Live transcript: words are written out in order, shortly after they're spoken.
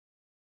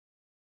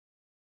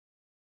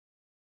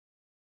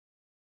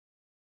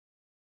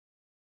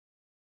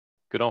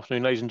Good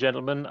afternoon, ladies and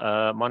gentlemen.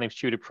 My name's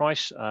Tudor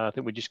Price. I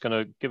think we're just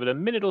going to give it a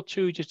minute or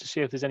two just to see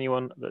if there's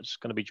anyone that's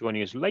going to be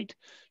joining us late.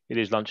 It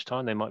is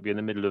lunchtime. They might be in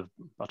the middle of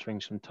buttering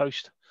some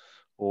toast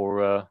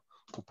or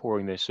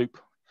pouring their soup.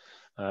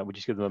 We'll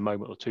just give them a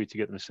moment or two to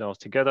get themselves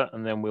together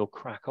and then we'll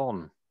crack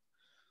on.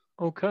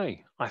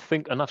 Okay, I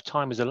think enough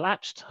time has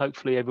elapsed.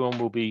 Hopefully everyone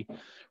will be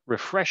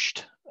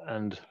refreshed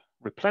and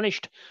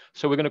replenished.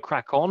 So we're going to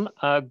crack on.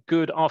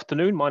 Good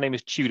afternoon. My name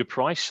is Tudor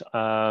Price.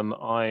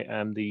 I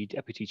am the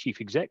Deputy Chief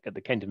Exec at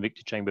the Kent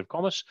Invicta Chamber of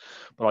Commerce,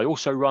 but I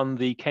also run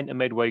the Kent and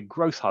Medway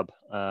Growth Hub,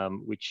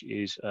 which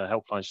is a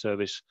helpline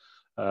service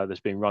that's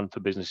being run for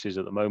businesses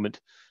at the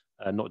moment,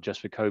 not just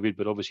for COVID,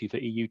 but obviously for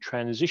EU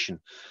transition.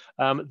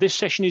 This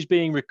session is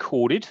being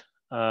recorded,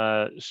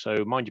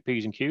 so mind your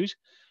P's and Q's.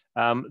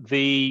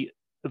 The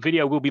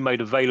video will be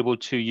made available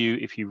to you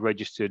if you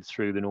registered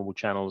through the normal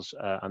channels,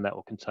 and that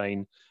will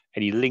contain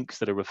any links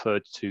that are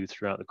referred to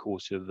throughout the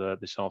course of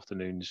this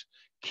afternoon's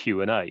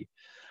Q&A.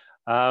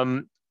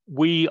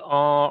 We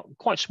are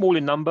quite small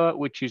in number,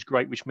 which is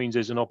great, which means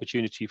there's an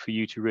opportunity for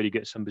you to really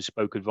get some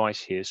bespoke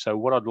advice here. So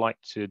what I'd like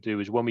to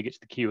do is when we get to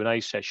the Q&A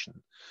session,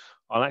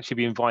 I'll actually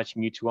be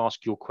inviting you to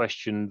ask your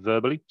question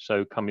verbally.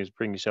 So come and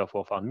bring yourself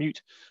off unmute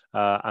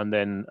and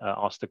then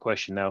ask the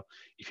question. Now,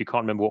 if you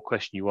can't remember what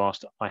question you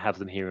asked, I have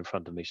them here in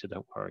front of me, so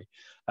don't worry.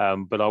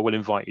 But I will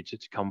invite you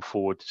to come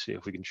forward to see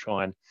if we can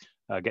try and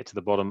get to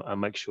the bottom and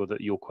make sure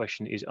that your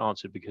question is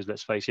answered, because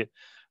let's face it,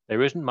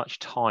 there isn't much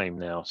time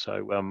now.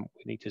 So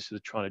we need to sort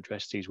of try and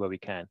address these where we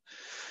can.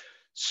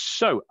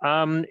 So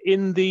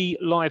in the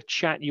live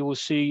chat, you will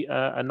see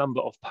a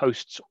number of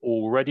posts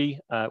already,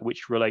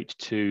 which relate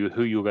to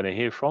who you're going to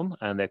hear from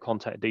and their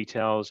contact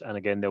details. And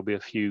again, there'll be a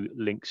few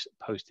links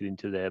posted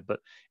into there. But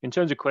in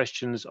terms of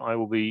questions, I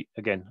will be,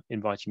 again,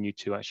 inviting you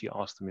to actually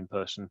ask them in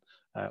person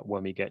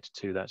when we get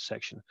to that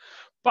section.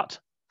 But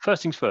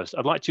first things first,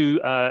 I'd like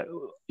to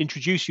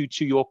introduce you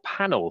to your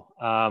panel,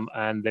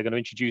 and they're going to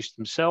introduce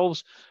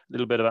themselves, a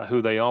little bit about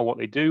who they are, what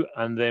they do,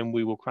 and then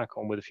we will crack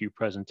on with a few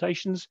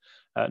presentations.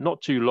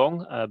 Not too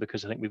long,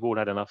 because I think we've all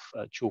had enough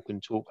chalk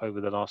and talk over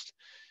the last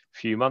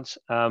few months,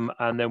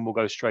 and then we'll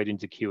go straight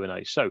into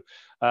Q&A. So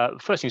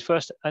first things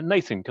first,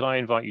 Nathan, can I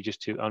invite you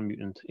just to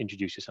unmute and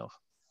introduce yourself?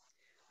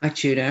 Hi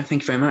Tudor,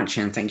 thank you very much,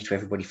 and thank you to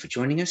everybody for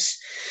joining us.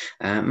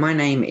 My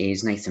name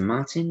is Nathan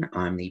Martin.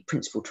 I'm the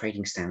Principal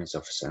Trading Standards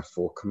Officer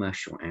for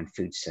Commercial and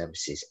Food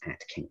Services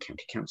at Kent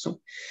County Council.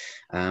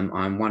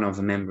 I'm one of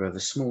a member of a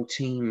small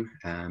team,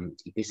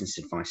 the Business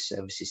Advice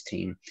Services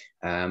team,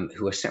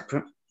 who are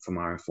separate from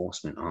our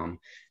enforcement arm,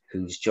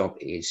 whose job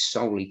is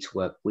solely to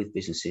work with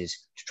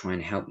businesses to try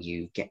and help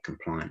you get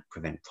compliant,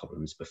 prevent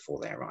problems before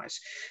they arise.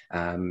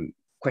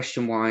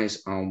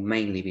 Question-wise, I'll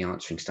mainly be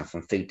answering stuff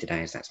on food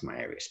today, as that's my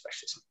area of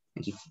specialism.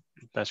 Thank you.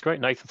 That's great,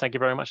 Nathan. Thank you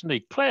very much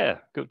indeed.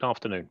 Claire, good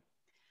afternoon.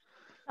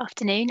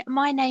 Afternoon.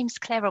 My name's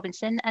Claire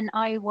Robinson, and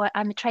I'm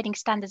a Trading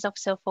Standards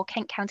Officer for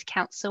Kent County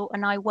Council,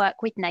 and I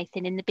work with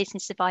Nathan in the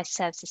Business Advice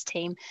Services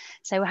team.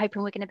 So we're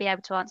hoping we're going to be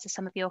able to answer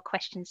some of your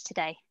questions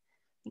today.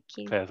 Thank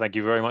you. Claire, thank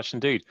you very much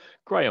indeed.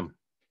 Graham.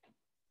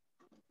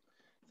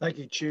 Thank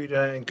you,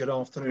 Tudor, and good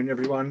afternoon,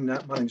 everyone.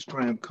 My name's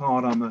Graham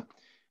Card. I'm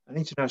an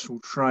international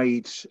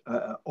trade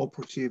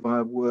operative.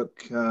 I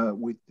work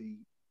with the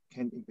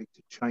Kent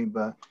Invicta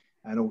Chamber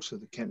and also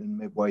the Kent and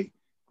Medway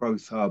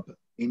Growth Hub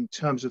in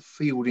terms of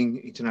fielding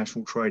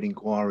international trade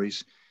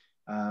inquiries.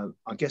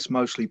 I guess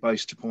mostly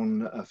based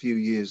upon a few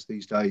years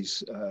these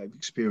days of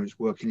experience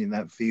working in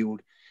that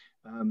field.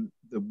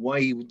 The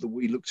way that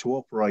we look to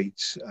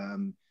operate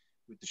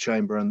with the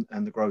Chamber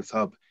and the Growth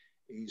Hub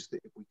is that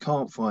if we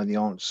can't find the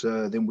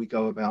answer, then we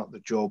go about the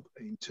job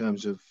in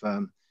terms of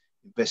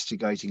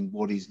investigating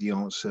what is the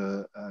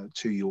answer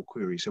to your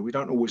query. So we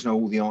don't always know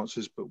all the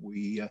answers, but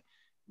we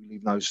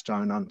leave no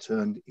stone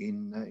unturned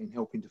in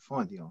helping to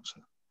find the answer.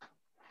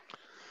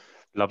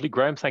 Lovely,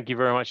 Graham. Thank you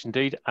very much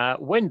indeed.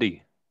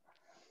 Wendy.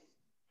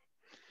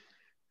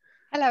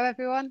 Hello,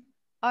 everyone.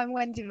 I'm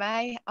Wendy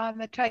May.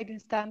 I'm a Trading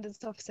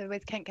Standards Officer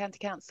with Kent County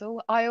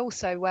Council. I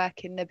also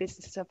work in the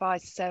Business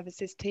Advice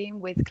Services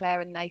team with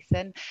Claire and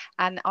Nathan,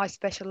 and I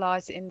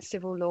specialise in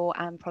civil law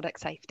and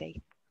product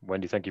safety.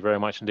 Wendy, thank you very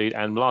much indeed.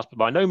 And last but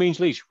by no means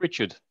least,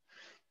 Richard.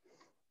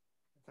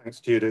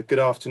 Thanks, Tudor. Good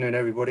afternoon,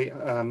 everybody.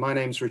 My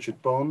name's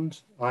Richard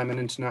Bond. I'm an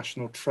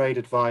international trade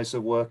advisor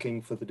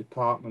working for the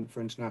Department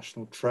for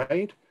International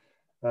Trade.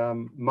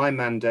 My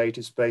mandate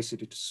is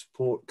basically to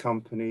support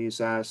companies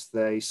as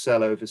they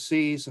sell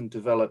overseas and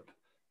develop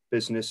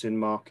business in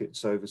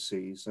markets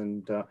overseas.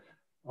 And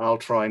I'll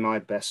try my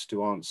best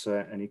to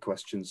answer any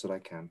questions that I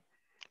can.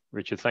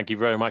 Richard, thank you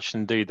very much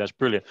indeed. That's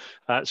brilliant.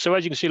 So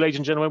as you can see, ladies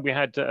and gentlemen, we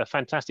had a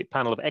fantastic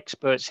panel of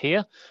experts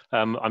here.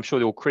 I'm sure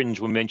they'll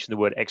cringe when we mention the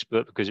word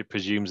expert because it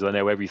presumes they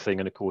know everything.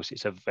 And of course,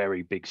 it's a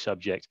very big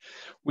subject,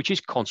 which is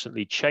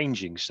constantly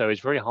changing. So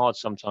it's very hard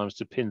sometimes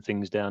to pin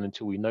things down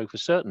until we know for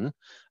certain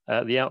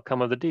the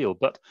outcome of the deal.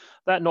 But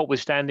that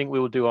notwithstanding, we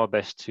will do our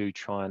best to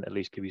try and at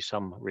least give you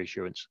some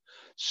reassurance.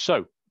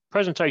 So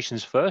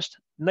presentations first.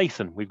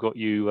 Nathan, we've got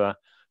you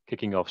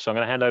kicking off. So I'm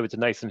going to hand over to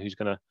Nathan, who's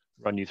going to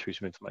run you through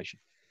some information.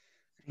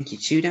 Thank you,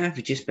 Tudor. If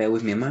you just bear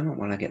with me a moment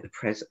while I get the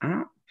pres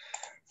up.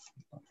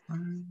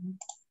 Can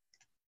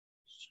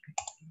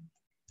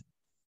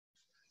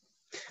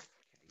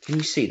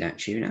you see that,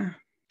 Tudor?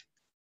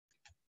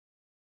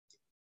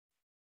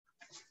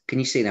 Can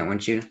you see that one,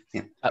 Tudor?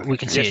 Yeah. We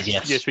can see it,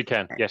 yes. Yes, we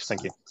can. Yes,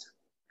 thank you.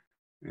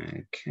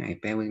 Okay,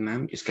 bear with me a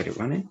moment, just get it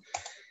running.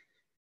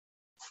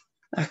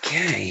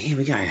 Okay, here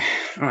we go.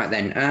 All right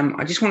then,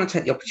 I just want to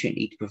take the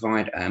opportunity to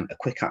provide a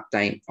quick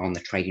update on the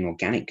trading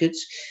organic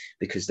goods,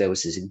 because there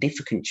was a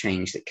significant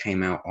change that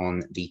came out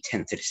on the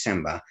 10th of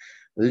December,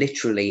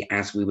 literally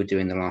as we were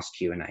doing the last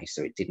Q&A,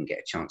 so it didn't get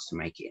a chance to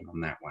make it in on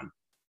that one.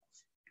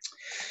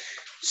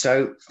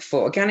 So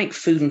for organic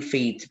food and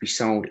feed to be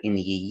sold in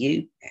the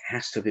EU, it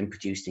has to have been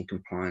produced in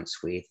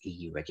compliance with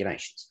EU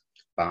regulations.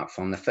 But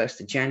from the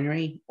 1st of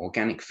January,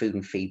 organic food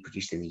and feed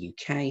produced in the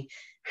UK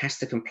has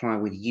to comply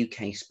with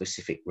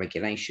UK-specific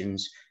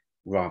regulations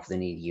rather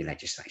than EU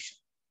legislation.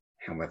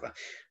 However,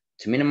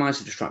 to minimise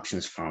the disruption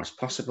as far as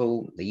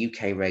possible, the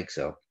UK regs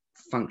are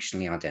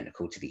functionally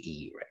identical to the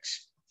EU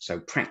regs. So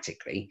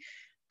practically,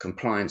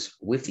 compliance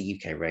with the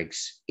UK regs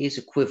is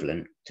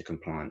equivalent to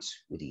compliance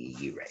with the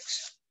EU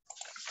regs.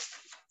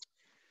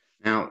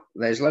 Now,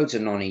 there's loads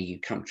of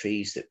non-EU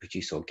countries that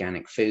produce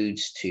organic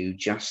foods to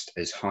just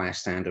as high a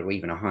standard or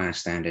even a higher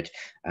standard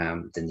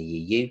than the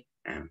EU.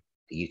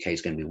 The UK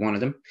is going to be one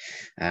of them.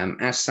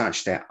 As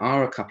such, there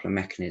are a couple of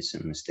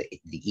mechanisms that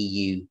the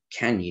EU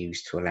can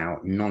use to allow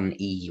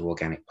non-EU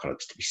organic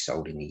products to be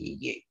sold in the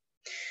EU.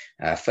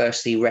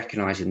 Firstly,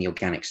 recognising the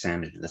organic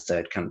standard of the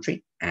third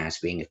country as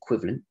being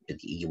equivalent to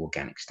the EU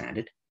organic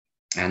standard.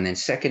 And then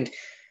second,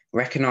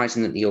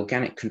 recognising that the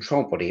organic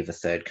control body of a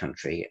third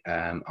country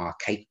are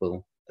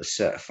capable of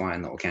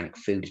certifying that organic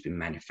food has been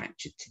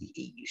manufactured to the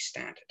EU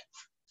standard.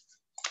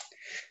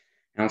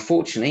 Now,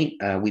 unfortunately,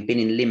 we've been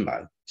in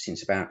limbo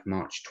since about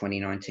March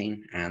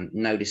 2019, and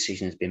no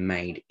decision has been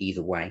made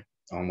either way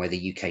on whether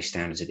UK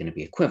standards are going to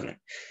be equivalent.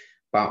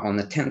 But on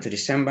the 10th of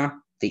December,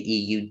 the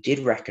EU did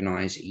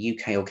recognise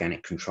UK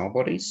organic control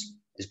bodies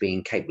as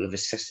being capable of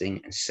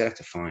assessing and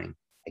certifying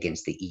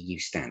against the EU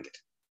standard.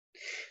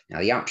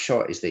 Now, the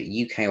upshot is that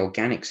UK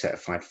organic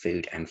certified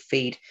food and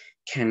feed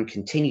can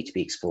continue to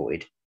be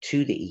exported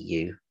to the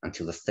EU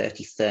until the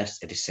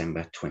 31st of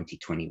December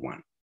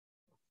 2021.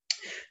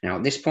 Now,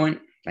 at this point,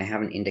 they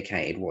haven't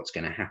indicated what's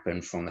going to happen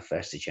from the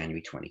 1st of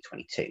January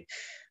 2022.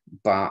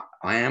 But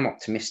I am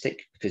optimistic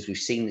because we've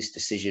seen this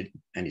decision,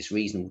 and it's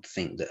reasonable to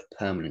think that a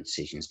permanent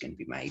decision is going to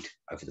be made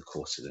over the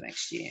course of the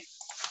next year.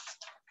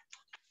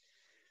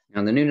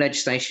 Now, the new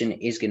legislation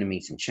is going to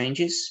meet some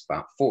changes,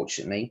 but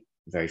fortunately,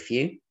 very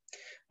few.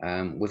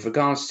 With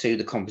regards to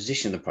the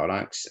composition of the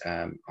products,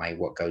 i.e.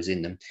 what goes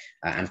in them,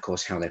 and of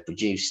course how they're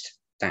produced,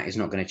 that is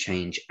not going to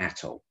change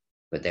at all.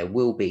 But there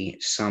will be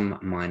some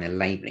minor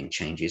labelling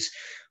changes.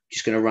 I'm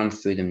just going to run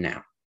through them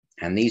now.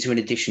 And these are in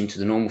addition to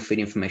the normal food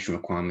information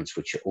requirements,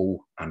 which are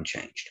all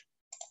unchanged.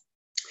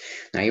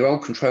 Now, your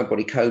old control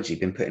body codes you've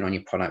been putting on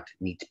your product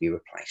need to be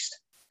replaced.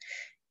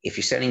 If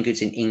you're selling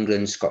goods in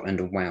England, Scotland,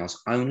 and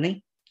Wales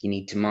only, you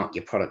need to mark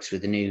your products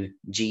with the new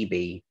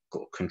GB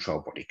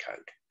control body code,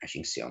 as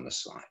you can see on the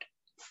slide.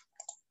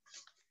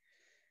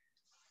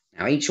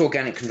 Now, each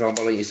organic control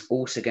body is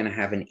also going to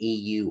have an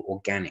EU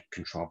organic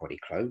control body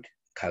code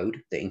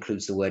that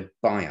includes the word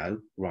bio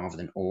rather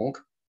than org.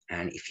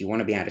 And if you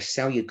want to be able to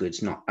sell your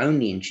goods not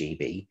only in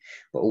GB,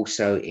 but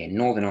also in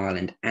Northern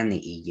Ireland and the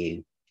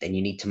EU, then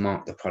you need to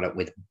mark the product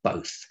with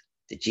both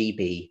the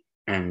GB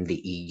and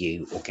the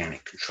EU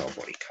organic control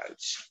body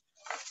codes.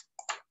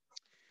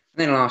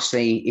 And then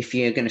lastly, if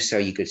you're going to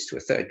sell your goods to a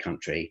third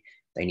country,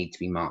 they need to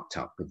be marked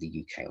up with the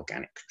UK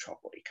organic control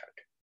body code.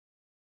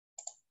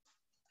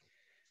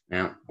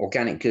 Now,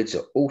 organic goods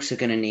are also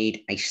going to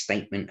need a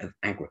statement of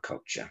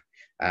agriculture.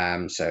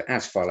 So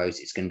as follows,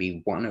 it's going to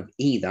be one of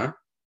either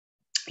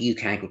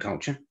UK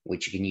agriculture,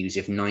 which you can use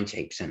if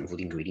 98% of all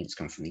the ingredients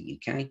come from the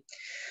UK,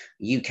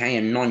 UK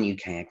and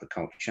non-UK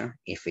agriculture,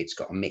 if it's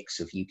got a mix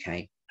of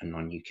UK and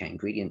non-UK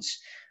ingredients,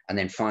 and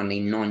then finally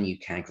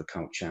non-UK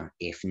agriculture,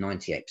 if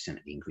 98% of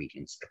the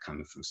ingredients are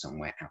coming from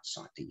somewhere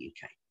outside the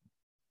UK.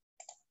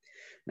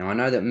 Now, I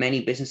know that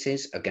many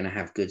businesses are going to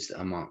have goods that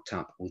are marked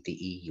up with the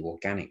EU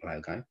organic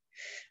logo.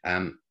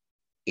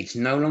 It's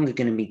no longer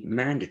going to be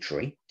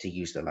mandatory to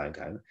use the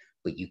logo,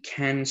 but you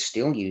can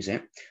still use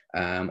it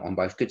on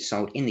both goods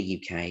sold in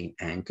the UK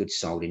and goods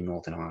sold in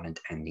Northern Ireland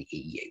and the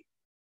EU.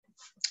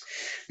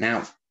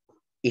 Now,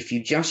 if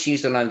you just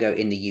use the logo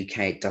in the UK,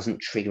 it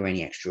doesn't trigger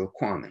any extra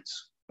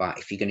requirements. But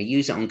if you're going to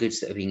use it on goods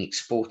that are being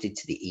exported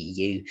to the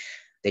EU,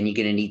 then you're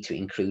going to need to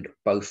include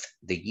both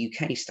the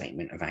UK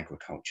statement of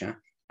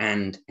agriculture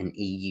and an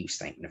EU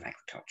statement of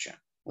agriculture,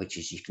 which,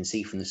 as you can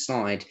see from the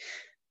slide,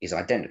 is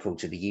identical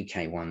to the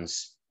UK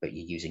ones, but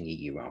you're using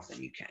EU rather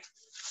than UK.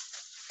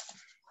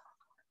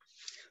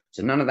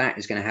 So none of that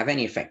is going to have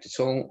any effect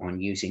at all on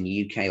using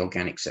UK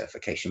organic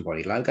certification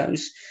body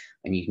logos,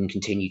 and you can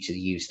continue to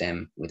use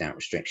them without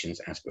restrictions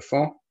as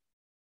before.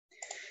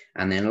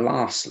 And then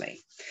lastly,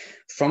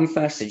 from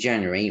 1st of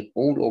January,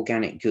 all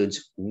organic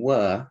goods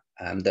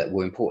that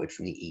were imported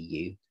from the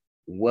EU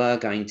were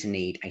going to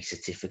need a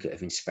certificate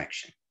of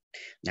inspection.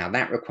 Now,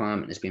 that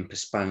requirement has been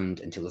postponed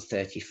until the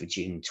 30th of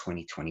June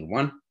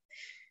 2021.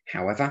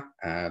 However,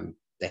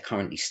 they're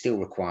currently still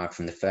required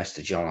from the 1st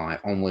of July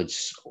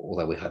onwards,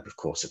 although we hope, of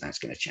course, that that's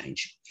going to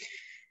change.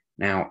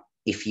 Now,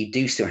 if you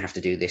do still have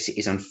to do this, it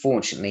is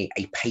unfortunately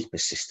a paper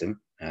system.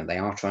 They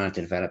are trying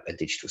to develop a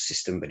digital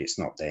system, but it's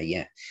not there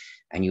yet.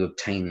 And you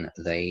obtain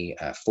the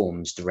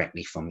forms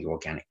directly from your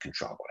organic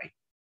control body.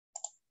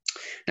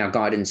 Now,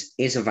 guidance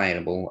is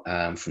available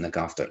from the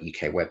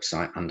gov.uk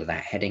website under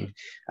that heading,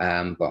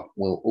 but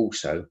we'll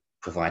also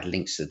provide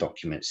links to the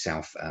document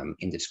itself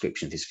in the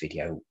description of this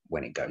video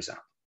when it goes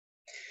up.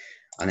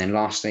 And then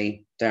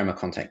lastly, there are my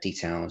contact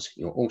details.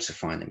 You'll also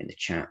find them in the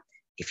chat.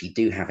 If you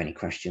do have any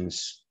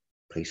questions,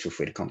 please feel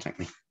free to contact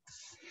me.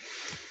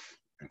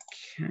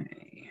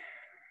 Okay.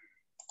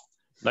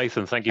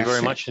 Nathan, thank you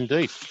very much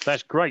indeed.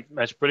 That's great.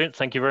 That's brilliant.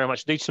 Thank you very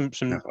much. Indeed,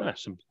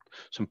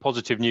 some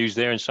positive news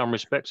there in some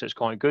respects. That's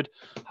quite good.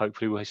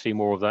 Hopefully we'll see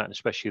more of that, and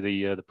especially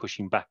the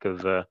pushing back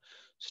of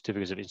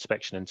certificates of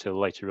inspection until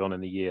later on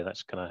in the year.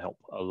 That's going to help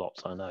a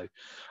lot, I know.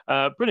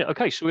 Brilliant.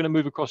 Okay, so we're going to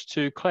move across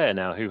to Claire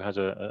now, who has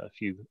a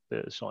few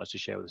slides to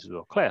share with us as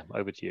well. Claire,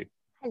 over to you.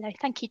 Hello,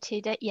 thank you,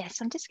 Tudor. Yes,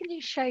 I'm just going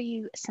to show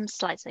you some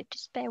slides, so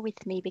just bear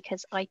with me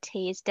because IT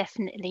is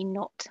definitely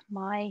not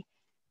my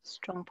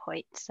strong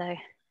point. So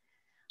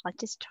I'm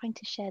just trying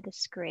to share the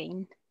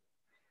screen.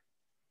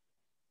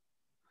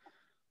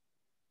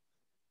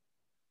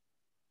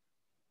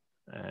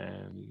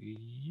 Can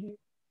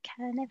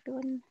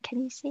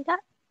you see that?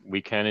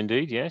 We can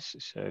indeed, yes.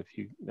 So if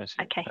you, that's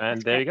it. Okay,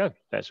 and there you go.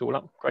 That's all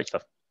up. Great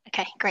stuff.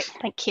 Okay, great,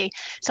 thank you.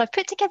 So I've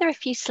put together a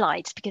few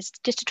slides because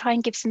just to try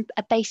and give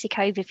a basic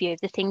overview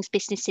of the things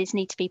businesses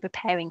need to be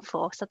preparing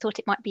for. So I thought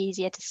it might be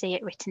easier to see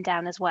it written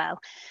down as well.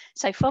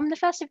 So from the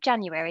 1st of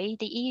January,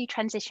 the EU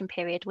transition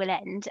period will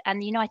end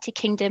and the United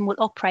Kingdom will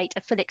operate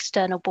a full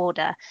external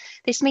border.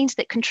 This means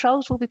that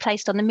controls will be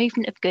placed on the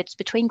movement of goods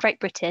between Great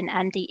Britain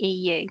and the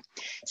EU.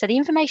 So the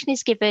information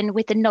is given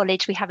with the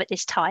knowledge we have at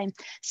this time.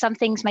 Some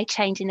things may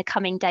change in the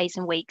coming days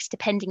and weeks,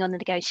 depending on the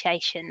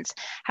negotiations.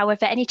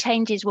 However, any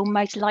changes will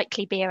most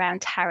likely be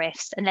around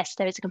tariffs unless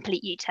there is a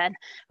complete U-turn,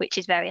 which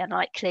is very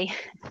unlikely.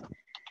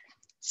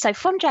 So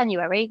from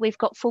January, we've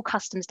got full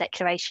customs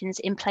declarations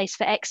in place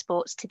for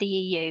exports to the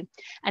EU,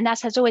 and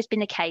as has always been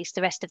the case,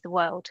 the rest of the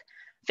world.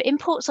 For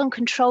imports on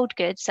controlled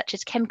goods such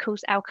as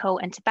chemicals, alcohol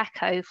and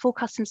tobacco, full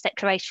customs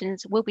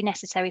declarations will be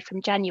necessary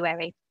from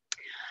January.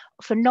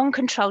 For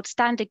non-controlled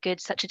standard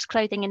goods such as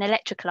clothing and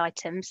electrical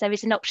items, there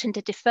is an option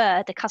to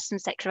defer the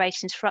customs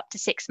declarations for up to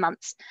 6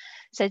 months.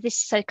 So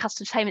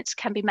customs payments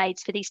can be made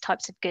for these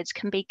types of goods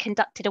can be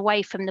conducted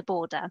away from the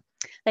border.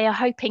 They are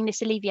hoping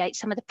this alleviates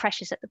some of the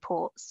pressures at the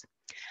ports.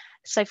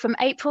 So from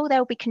April, there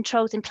will be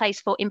controls in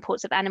place for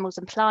imports of animals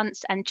and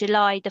plants, and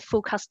July, the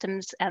full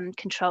customs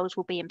controls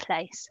will be in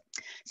place.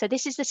 So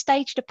this is the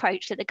staged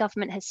approach that the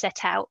government has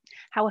set out.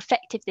 How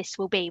effective this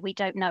will be, we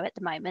don't know at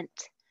the moment.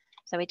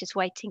 So we're just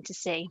waiting to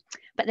see.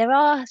 But there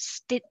are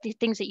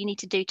things that you need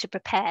to do to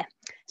prepare.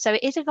 So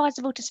it is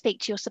advisable to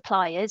speak to your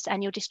suppliers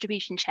and your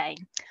distribution chain.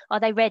 Are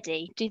they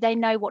ready? Do they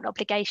know what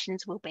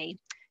obligations will be?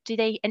 Do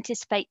they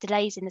anticipate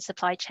delays in the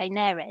supply chain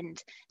their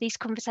end? These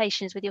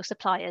conversations with your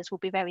suppliers will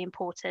be very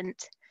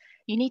important.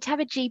 You need to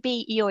have a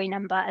GB EORI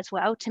number as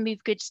well to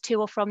move goods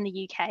to or from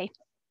the UK.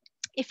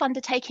 If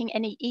undertaking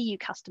any EU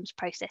customs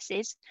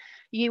processes,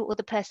 you or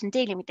the person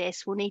dealing with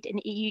this will need an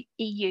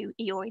EU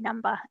EORI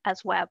number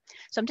as well.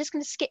 So I'm just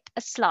going to skip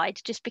a slide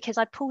just because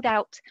I pulled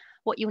out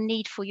what you'll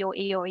need for your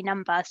EORI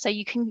number. So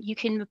you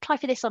can apply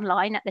for this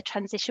online at the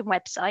transition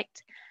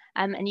website,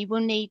 and you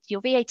will need your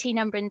VAT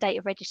number and date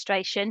of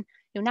registration,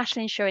 your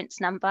national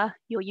insurance number,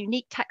 your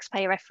unique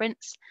taxpayer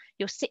reference,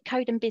 your SIC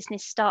code and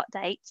business start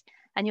date,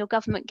 and your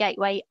government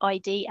gateway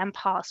ID and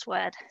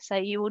password. So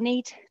you will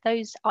need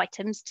those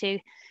items to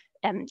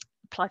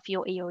apply for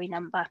your EORI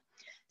number.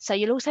 So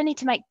you'll also need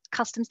to make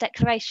customs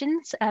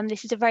declarations.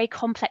 This is a very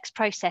complex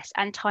process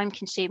and time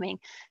consuming.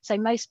 So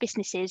most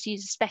businesses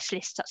use a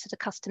specialist such as a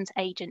customs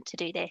agent to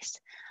do this.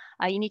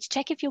 You need to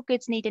check if your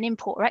goods need an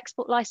import or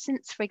export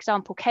license, for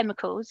example,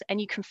 chemicals,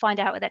 and you can find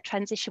out at that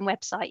transition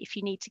website if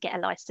you need to get a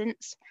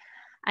license.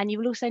 And you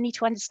will also need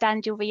to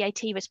understand your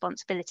VAT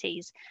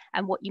responsibilities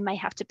and what you may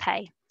have to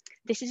pay.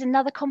 This is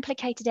another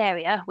complicated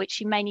area which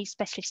you may need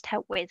specialist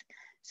help with.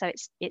 So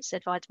it's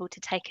advisable to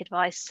take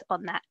advice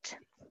on that.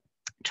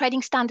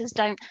 Trading standards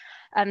don't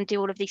do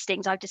all of these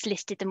things. I've just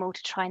listed them all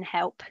to try and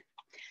help.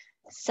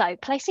 So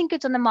placing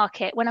goods on the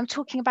market, when I'm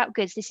talking about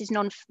goods, this is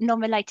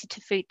non-related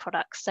to food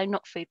products, so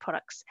not food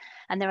products.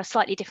 And there are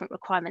slightly different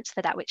requirements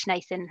for that, which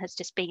Nathan has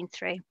just been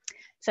through.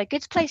 So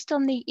goods placed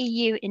on the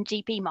EU and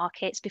GB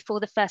markets before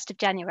the 1st of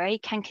January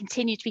can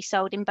continue to be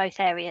sold in both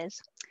areas.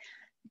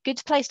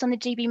 Goods placed on the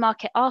GB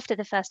market after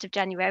the 1st of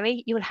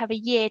January, you will have a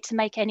year to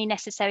make any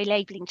necessary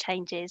labelling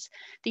changes.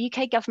 The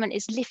UK government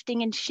is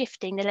lifting and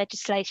shifting the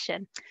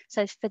legislation.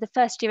 So for the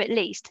first year at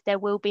least, there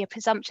will be a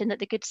presumption that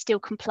the goods still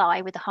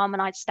comply with the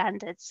harmonised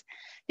standards.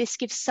 This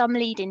gives some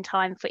lead-in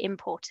time for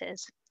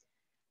importers.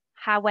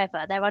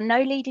 However, there are no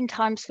lead-in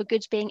times for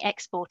goods being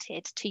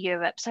exported to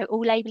Europe, so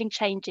all labelling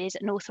changes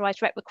and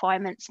authorised rep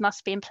requirements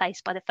must be in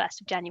place by the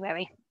 1st of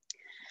January.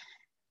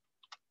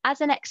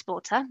 As an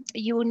exporter,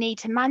 you will need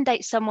to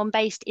mandate someone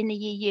based in the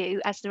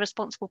EU as the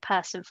responsible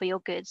person for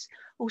your goods,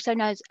 also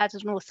known as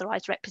an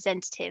authorised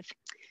representative.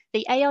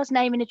 The AR's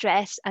name and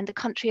address and the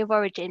country of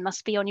origin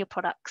must be on your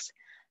products.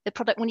 The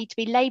product will need to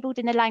be labelled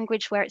in the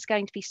language where it's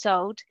going to be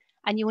sold,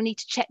 and you will need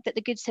to check that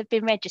the goods have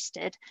been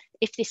registered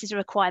if this is a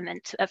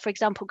requirement. For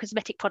example,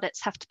 cosmetic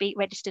products have to be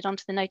registered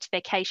onto the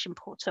notification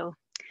portal.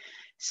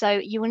 So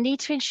you will need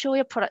to ensure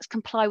your products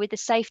comply with the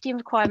safety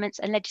requirements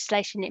and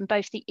legislation in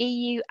both the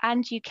EU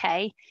and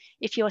UK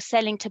if you're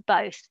selling to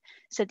both.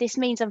 So this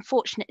means,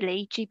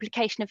 unfortunately,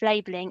 duplication of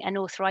labelling and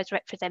authorised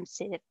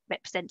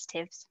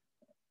representatives.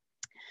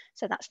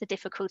 So that's the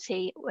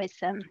difficulty with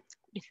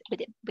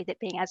it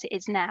being as it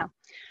is now.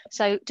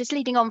 So just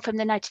leading on from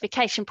the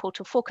notification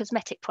portal for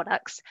cosmetic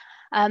products,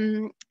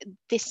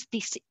 this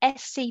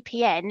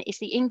SCPN is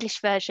the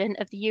English version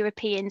of the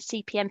European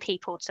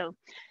CPMP portal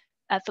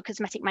for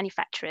cosmetic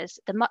manufacturers.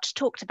 The much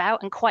talked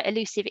about and quite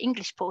elusive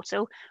English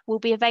portal will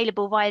be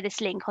available via this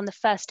link on the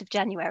 1st of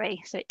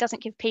January. So it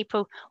doesn't give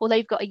people, although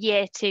you've got a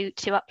year to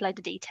upload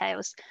the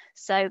details.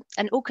 So,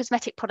 and all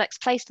cosmetic products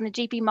placed on the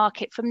GB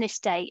market from this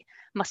date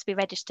must be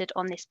registered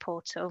on this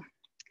portal.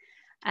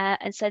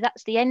 And so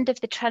that's the end of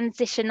the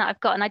transition that I've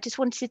got. And I just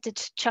wanted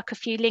to chuck a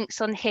few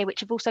links on here,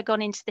 which have also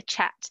gone into the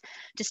chat,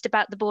 just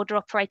about the border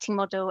operating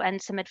model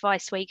and some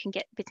advice where you can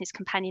get business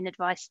companion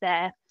advice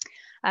there.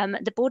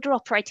 The border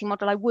operating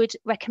model, I would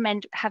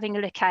recommend having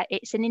a look at.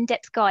 It's an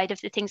in-depth guide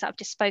of the things that I've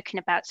just spoken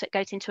about. So it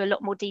goes into a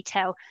lot more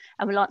detail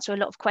and will answer a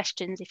lot of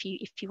questions if you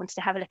wanted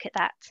to have a look at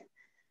that.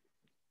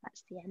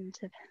 That's the end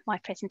of my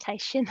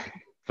presentation.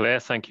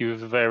 Claire, thank you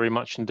very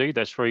much indeed.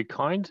 That's very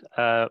kind.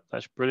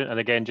 That's brilliant. And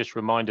again, just a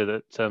reminder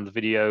that the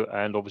video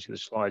and obviously the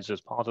slides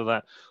as part of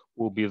that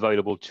will be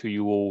available to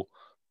you all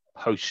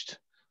post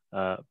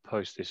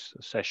this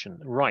session.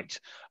 Right.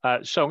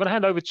 So I'm going to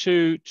hand over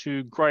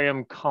to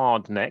Graham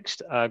Card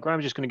next.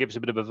 Graham's just going to give us a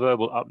bit of a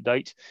verbal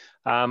update.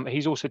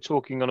 He's also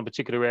talking on a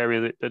particular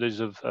area that is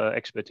of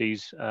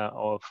expertise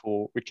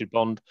for Richard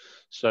Bond.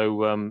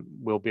 So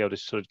we'll be able to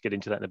sort of get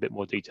into that in a bit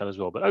more detail as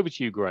well. But over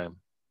to you, Graham.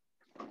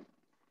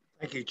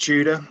 Thank you,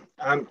 Tudor.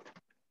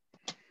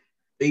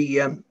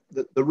 The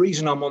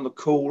reason I'm on the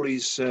call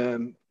is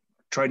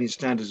Trading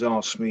Standards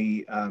asked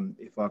me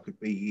if I could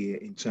be here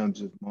in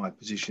terms of my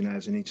position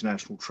as an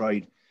international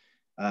trade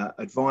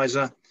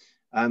advisor.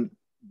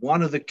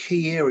 One of the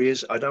key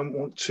areas, I don't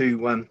want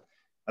to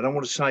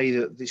say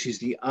that this is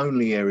the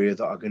only area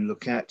that I can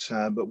look at,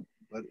 but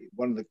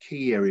one of the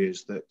key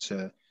areas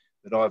that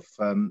I've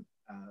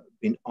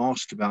been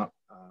asked about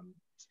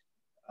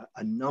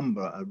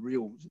a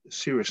real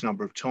serious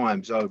number of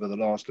times over the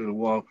last little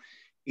while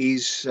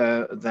is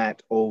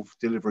that of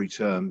delivery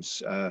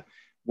terms,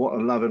 what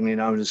are lovingly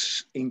known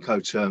as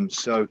Incoterms.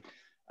 So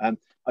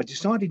I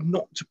decided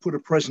not to put a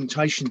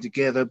presentation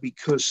together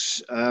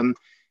because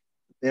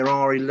there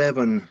are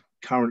 11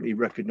 currently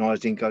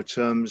recognised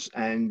Incoterms,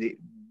 and it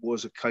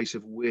was a case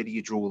of where do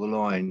you draw the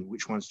line?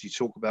 Which ones do you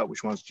talk about?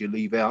 Which ones do you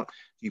leave out?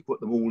 Do you put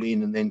them all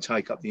in and then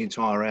take up the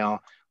entire hour,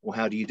 or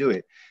how do you do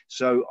it?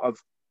 So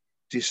I've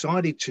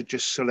decided to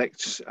just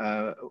select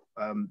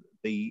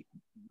the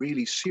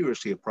really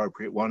seriously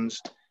appropriate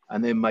ones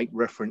and then make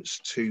reference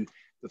to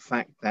the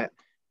fact that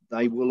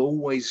they will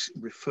always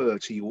refer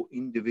to your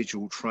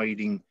individual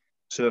trading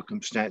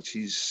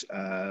circumstances,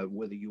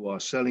 whether you are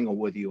selling or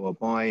whether you are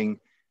buying.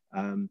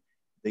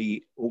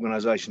 The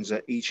organisations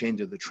at each end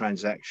of the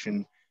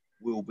transaction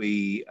will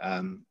be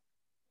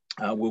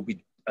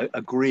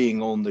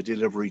agreeing on the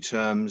delivery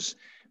terms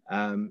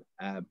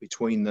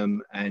between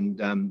them, and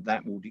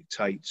that will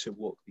dictate to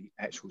what the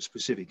actual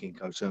specific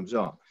Incoterms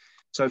are.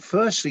 So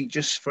firstly,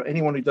 just for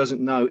anyone who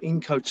doesn't know,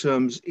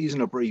 Incoterms is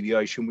an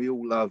abbreviation. We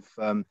all love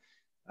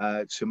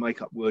to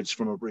make up words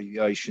from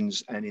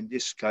abbreviations, and in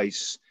this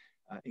case,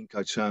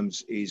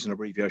 Incoterms is an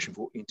abbreviation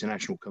for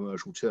International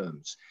Commercial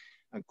Terms.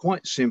 And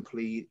quite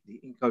simply, the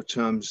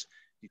Incoterms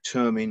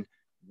determine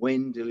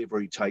when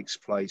delivery takes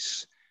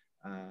place,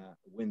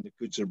 when the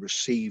goods are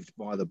received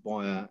by the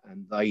buyer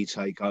and they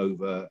take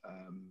over,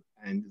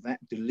 and that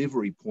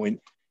delivery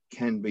point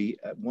can be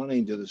at one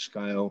end of the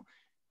scale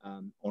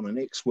on an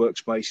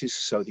ex-works basis.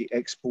 So the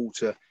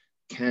exporter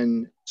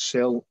can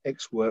sell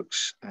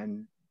ex-works,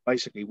 and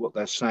basically what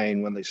they're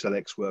saying when they sell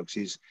ex-works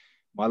is,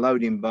 my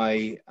loading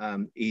bay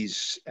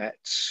is at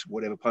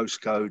whatever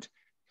postcode,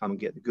 come and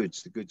get the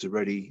goods. The goods are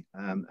ready,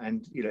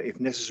 and if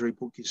necessary,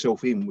 book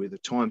yourself in with a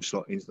time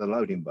slot into the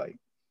loading bay.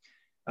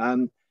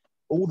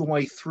 All the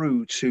way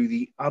through to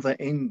the other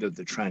end of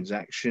the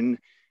transaction,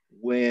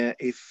 where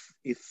if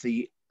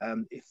the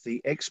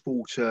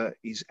exporter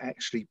is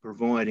actually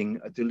providing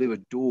a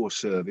delivered door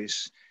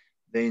service,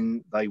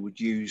 then they would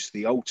use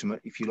the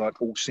ultimate, if you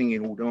like, all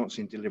singing, all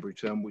dancing delivery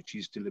term, which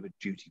is delivered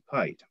duty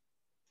paid.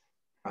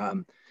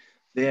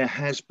 There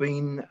has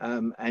been,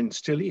 and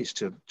still is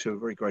to a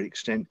very great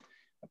extent,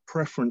 a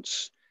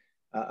preference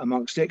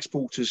amongst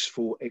exporters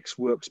for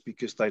ex-works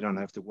because they don't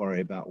have to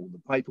worry about all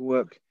the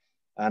paperwork,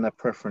 and a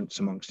preference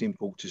amongst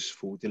importers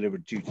for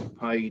delivered duty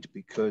paid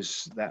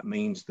because that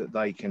means that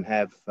they can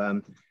have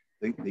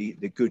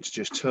the goods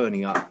just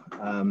turning up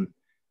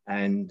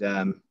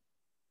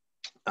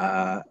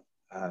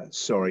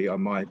sorry,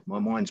 my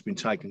mind's been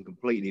taken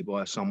completely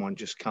by someone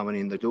just coming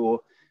in the door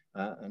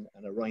and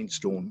a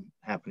rainstorm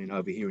happening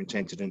over here in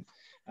Tenterden.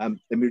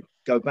 Let me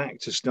go back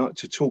to start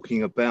to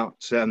talking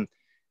about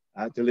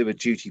delivered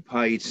duty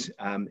paid.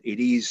 It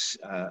is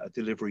a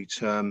delivery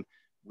term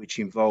which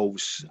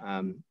involves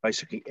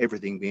basically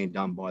everything being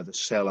done by the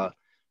seller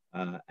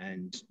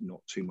and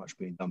not too much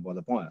being done by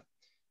the buyer.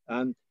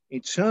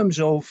 In terms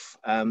of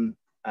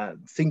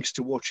things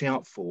to watch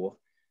out for,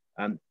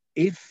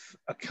 if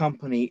a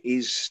company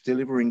is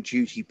delivering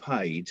duty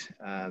paid,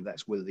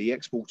 that's whether the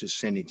exporter is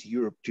sending to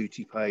Europe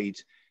duty paid,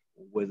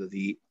 or whether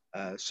the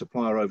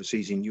supplier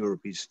overseas in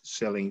Europe is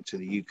selling to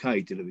the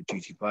UK delivered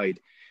duty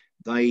paid,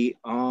 they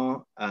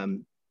are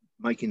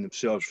making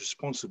themselves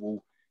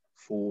responsible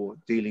for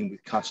dealing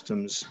with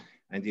customs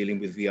and dealing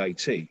with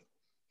VAT.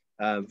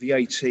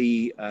 VAT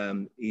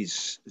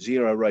is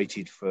zero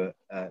rated for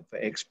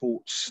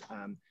exports,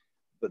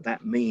 but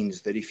that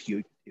means that if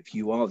you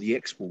are the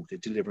exporter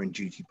delivering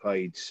duty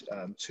paid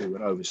to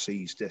an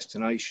overseas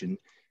destination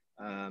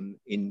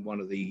in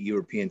one of the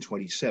European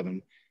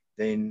 27,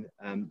 then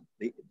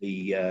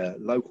the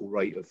local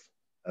rate of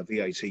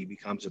VAT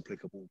becomes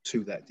applicable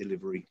to that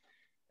delivery.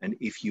 And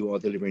if you are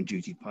delivering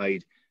duty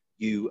paid,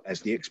 you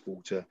as the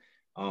exporter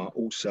are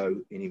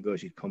also, in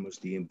inverted commas,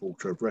 the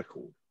importer of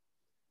record.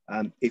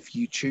 If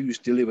you choose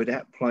delivered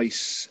at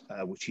place,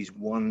 which is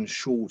one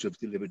short of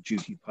delivered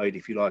duty paid,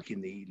 if you like,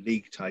 in the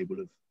league table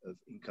of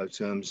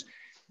Incoterms,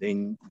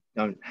 then you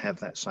don't have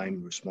that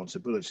same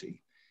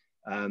responsibility.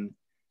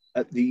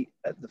 At the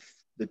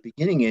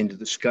beginning end of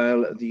the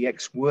scale, the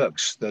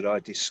ex-works that I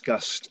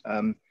discussed,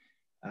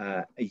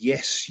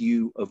 yes,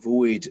 you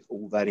avoid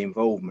all that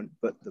involvement,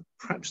 but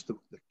perhaps the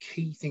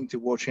key thing to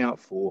watch out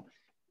for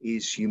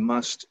is you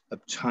must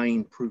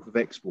obtain proof of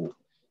export.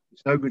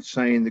 It's no good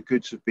saying the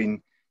goods have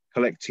been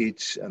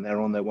collected and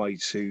they're on their way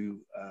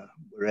to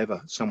wherever,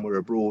 somewhere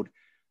abroad,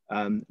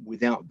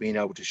 without being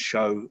able to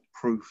show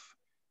proof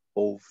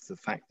of the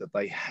fact that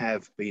they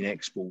have been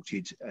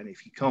exported. And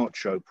if you can't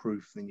show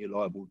proof, then you're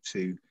liable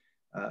to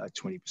a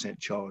 20%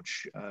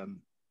 charge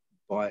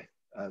by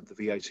the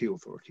VAT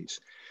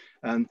authorities.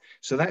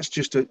 So that's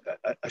just a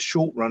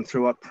short run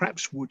through. I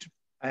perhaps would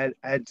add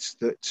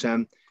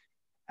that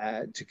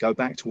to go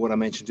back to what I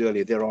mentioned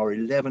earlier, there are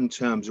 11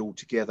 terms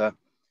altogether.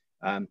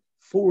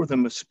 4 of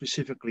them are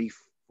specifically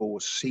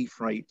for sea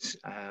freight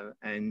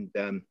and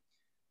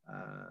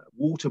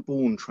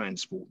waterborne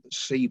transport,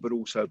 sea but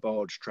also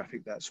barge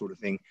traffic, that sort of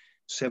thing.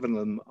 7 of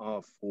them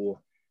are for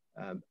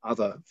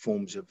other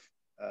forms of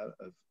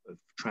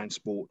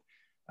transport,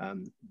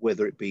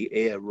 whether it be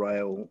air,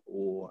 rail,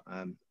 or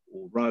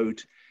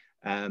road.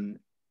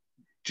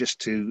 Just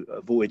to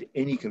avoid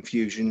any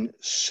confusion,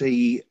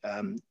 sea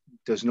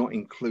does not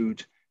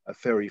include a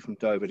ferry from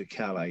Dover to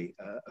Calais.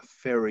 A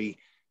ferry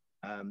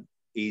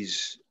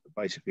is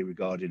basically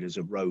regarded as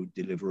a road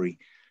delivery,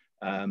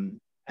 and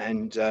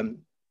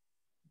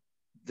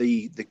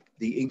the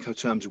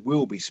Incoterms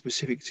will be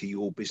specific to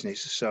your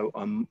business. So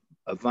I'm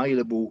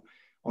available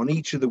on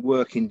each of the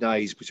working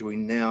days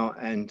between now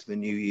and the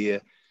new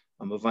year.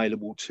 I'm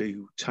available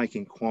to take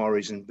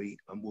inquiries and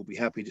will be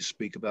happy to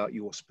speak about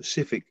your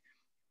specific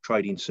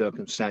trading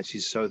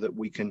circumstances so that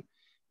we can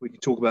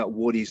talk about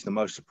what is the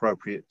most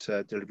appropriate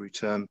delivery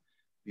term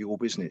for your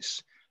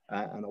business.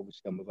 And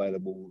obviously I'm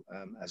available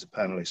as a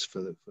panelist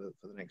for the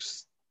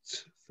next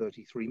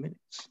 33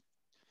 minutes.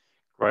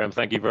 Graham,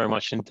 thank you very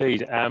much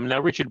indeed. Now,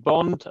 Richard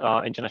Bond,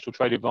 International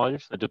Trade Advisor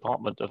for the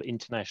Department of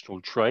International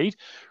Trade.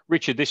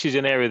 Richard, this is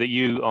an area that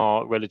you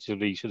are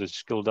relatively sort of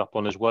skilled up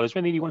on as well. Is there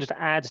anything you wanted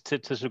to add to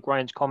sort of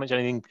Graham's comments?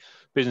 Anything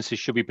businesses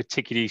should be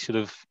particularly sort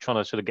of trying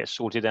to sort of get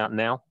sorted out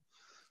now?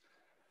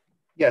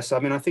 Yes, I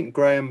mean, I think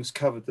Graham's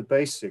covered the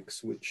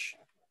basics, which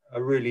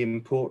are really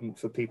important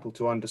for people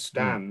to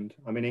understand.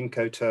 I mean,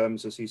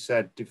 Incoterms, as he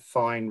said,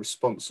 define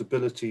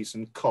responsibilities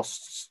and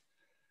costs.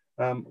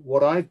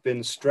 What I've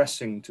been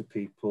stressing to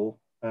people,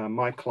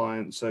 my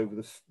clients over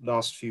the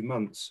last few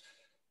months,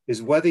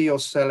 is whether you're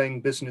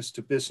selling business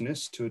to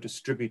business to a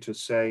distributor,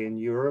 say in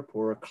Europe,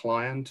 or a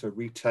client, a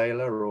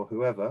retailer, or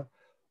whoever,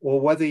 or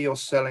whether you're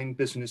selling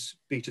business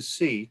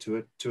B2C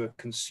to a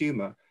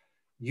consumer,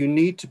 you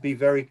need to be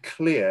very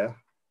clear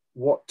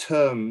what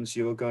terms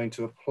you are going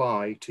to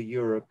apply to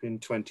Europe in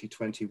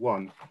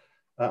 2021.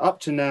 Up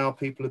to now,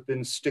 people have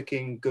been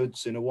sticking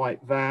goods in a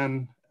white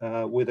van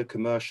with a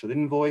commercial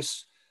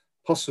invoice,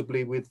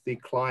 possibly with the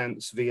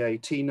client's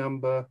VAT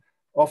number.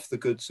 Off the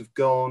goods have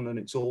gone and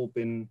it's all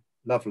been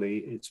lovely.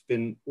 It's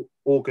been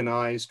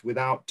organized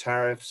without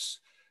tariffs.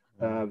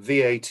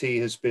 VAT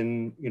has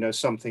been,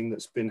 something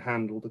that's been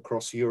handled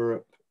across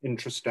Europe,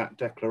 intrastat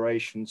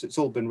declarations. It's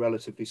all been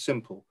relatively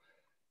simple.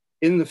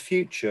 In the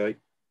future,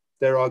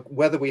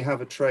 whether we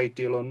have a trade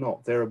deal or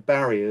not, there are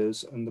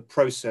barriers and the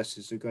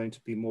processes are going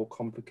to be more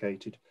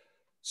complicated.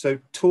 So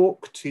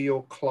talk to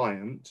your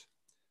client,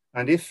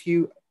 and if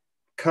you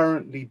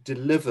currently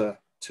deliver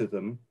to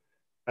them,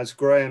 as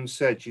Graham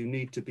said, you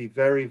need to be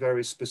very,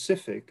 very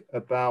specific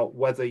about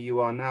whether you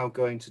are now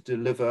going to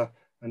deliver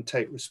and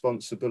take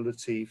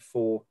responsibility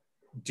for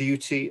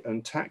duties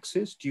and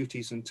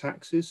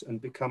taxes,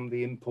 and become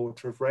the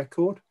importer of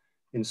record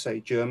in, say,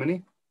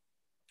 Germany,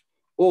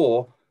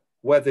 or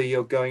whether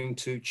you're going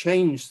to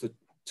change the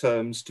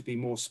terms to be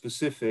more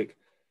specific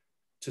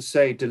to,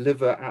 say,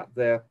 deliver at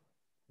their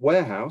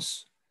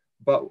warehouse,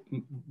 but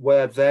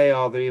where they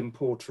are the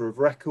importer of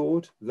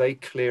record, they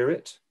clear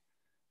it,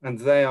 and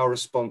they are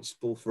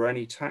responsible for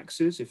any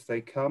taxes if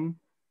they come,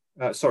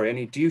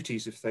 any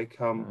duties if they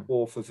come,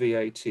 or for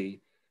VAT.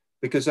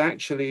 Because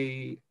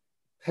actually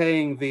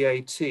paying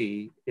VAT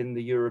in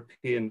the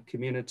European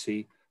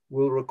community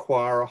will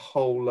require a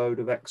whole load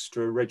of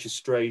extra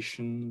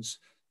registrations,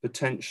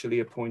 potentially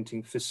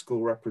appointing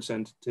fiscal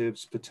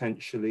representatives,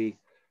 potentially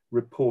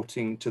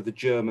reporting to the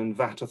German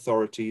VAT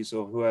authorities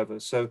or whoever.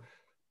 So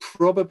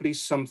probably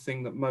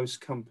something that most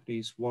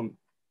companies want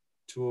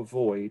to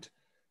avoid.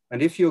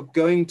 And if you're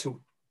going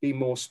to be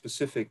more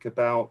specific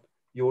about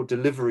your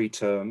delivery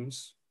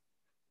terms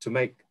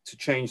to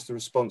change the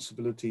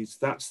responsibilities,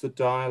 that's the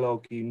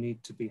dialogue you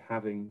need to be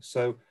having.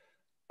 So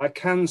I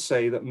can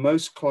say that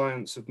most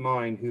clients of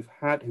mine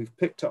who've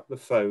picked up the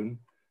phone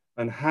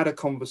and had a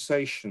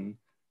conversation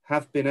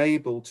have been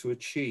able to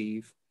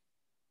achieve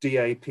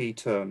DAP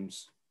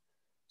terms.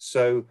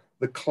 So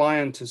the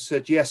client has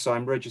said, yes,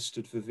 I'm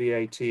registered for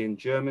VAT in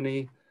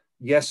Germany.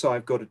 Yes,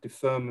 I've got a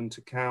deferment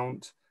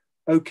account.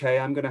 Okay,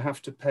 I'm going to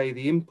have to pay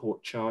the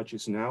import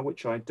charges now,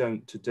 which I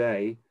don't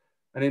today.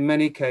 And in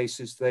many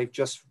cases, they've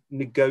just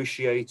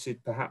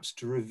negotiated perhaps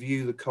to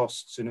review the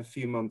costs in a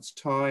few months'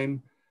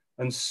 time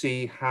and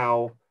see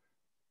how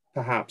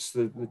perhaps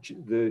the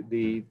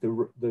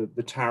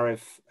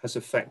tariff has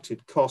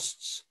affected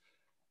costs,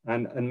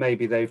 and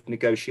maybe they've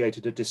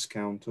negotiated a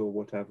discount or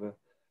whatever.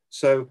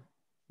 So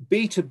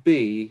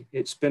B2B,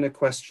 it's been a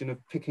question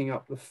of picking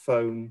up the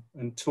phone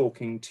and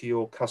talking to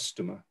your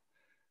customer.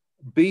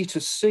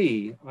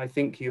 B2C, I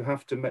think you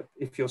have to,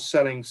 if you're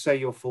selling, say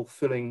you're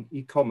fulfilling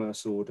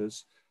e-commerce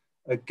orders,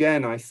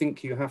 again, I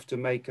think you have to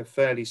make a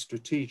fairly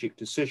strategic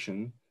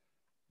decision.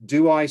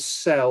 Do I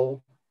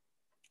sell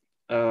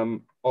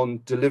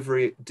on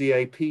delivery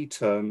DAP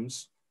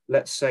terms,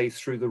 let's say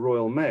through the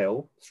Royal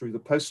Mail, through the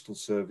postal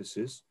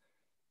services,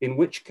 in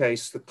which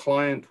case the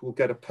client will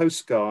get a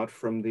postcard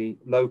from the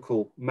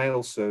local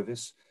mail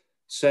service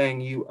saying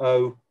you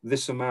owe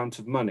this amount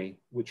of money,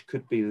 which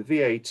could be the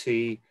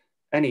VAT,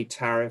 any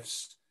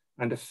tariffs,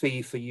 and a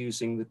fee for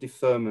using the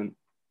deferment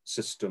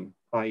system,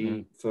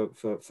 i.e. for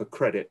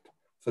credit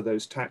for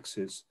those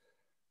taxes.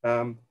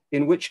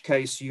 In which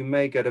case you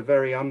may get a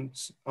very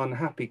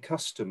unhappy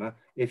customer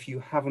if you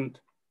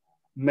haven't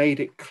made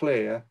it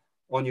clear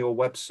on your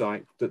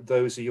website that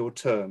those are your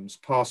terms: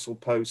 parcel,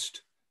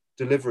 post,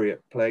 delivery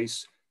at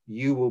place,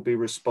 you will be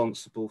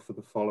responsible for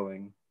the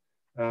following.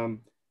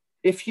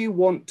 If you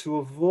want to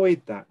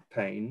avoid that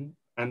pain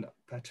and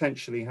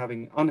potentially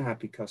having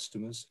unhappy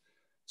customers,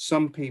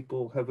 some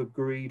people have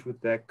agreed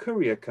with their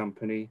courier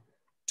company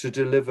to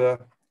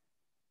deliver,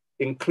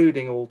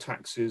 including all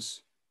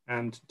taxes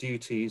and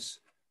duties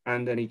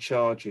and any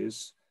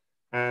charges.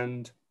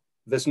 And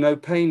there's no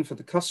pain for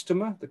the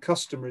customer. The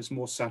customer is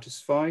more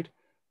satisfied,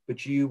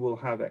 but you will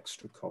have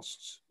extra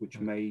costs, which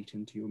may eat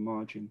into your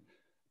margin.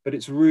 But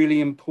it's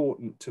really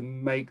important to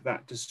make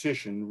that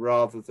decision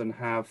rather than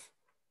have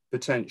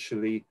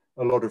potentially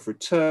a lot of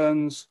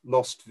returns,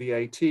 lost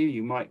VAT.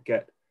 You might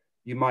get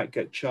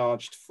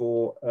charged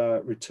for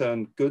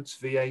returned goods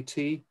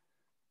VAT.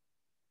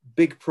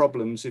 Big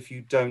problems if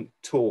you don't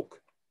talk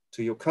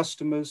to your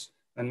customers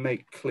and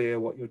make clear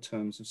what your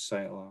terms of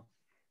sale are.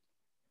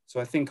 So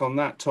I think on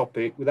that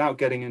topic, without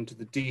getting into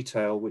the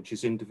detail, which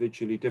is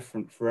individually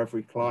different for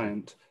every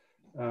client,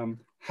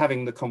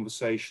 having the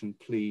conversation,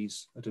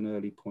 please, at an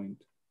early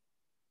point.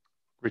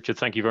 Richard,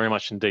 thank you very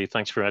much indeed.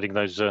 Thanks for adding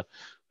those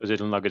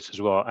little nuggets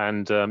as well.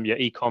 And yeah,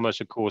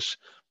 e-commerce, of course,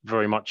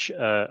 very much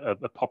a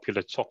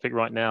popular topic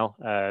right now.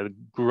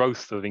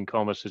 Growth of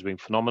e-commerce has been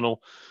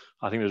phenomenal.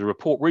 I think there's a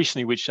report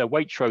recently which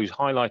Waitrose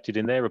highlighted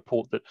in their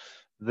report that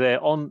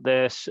their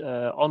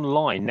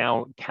online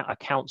now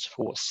accounts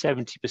for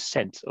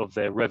 70% of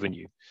their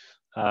revenue,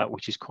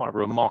 which is quite a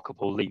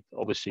remarkable leap.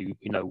 Obviously,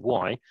 you know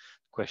why.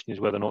 The question is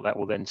whether or not that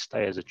will then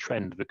stay as a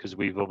trend, because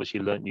we've obviously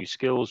learned new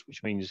skills,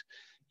 which means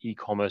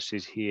e-commerce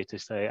is here to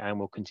stay and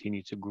will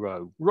continue to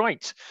grow.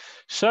 Right.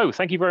 So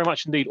thank you very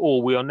much indeed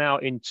all. We are now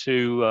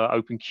into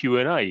open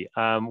Q&A.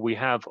 We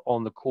have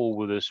on the call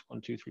with us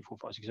 1, 2, 3, 4,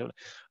 5, 6, 7,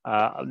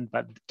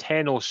 about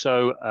 10 or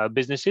so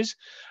businesses.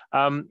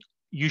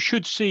 You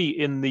should see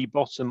in the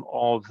bottom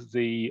of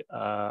the,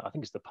 I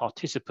think it's the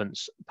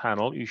participants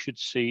panel, you should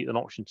see an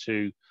option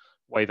to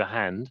wave a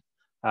hand.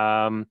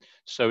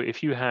 So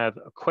if you have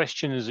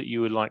questions that you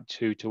would like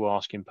to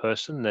ask in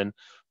person, then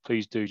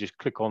please do just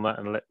click on that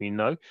and let me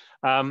know.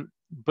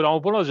 But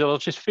I'll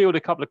just field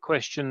a couple of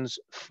questions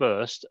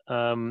first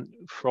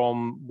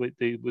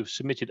we've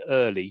submitted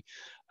early.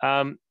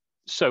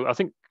 So I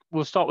think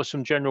we'll start with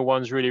some general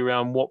ones really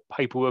around what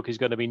paperwork is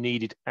going to be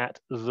needed at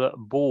the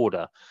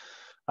border.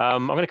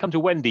 I'm going to come to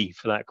Wendy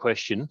for that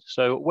question.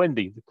 So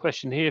Wendy, the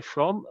question here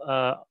from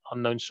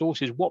unknown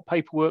source is, what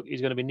paperwork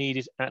is going to be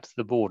needed at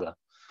the border?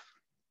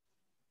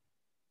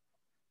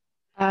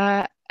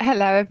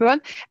 Hello,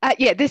 everyone.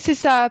 Yeah, this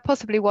is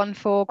possibly one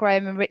for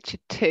Graham and Richard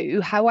too.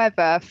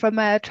 However, from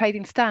a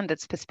trading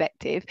standards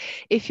perspective,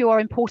 if you are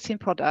importing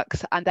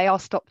products and they are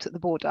stopped at the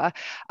border,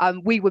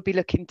 we would be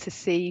looking to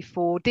see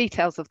for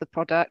details of the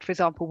product. For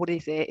example, what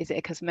is it? Is it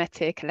a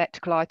cosmetic,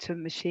 electrical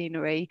item,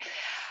 machinery?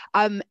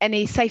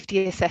 Any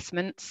safety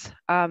assessments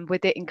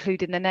with it,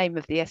 including the name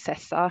of the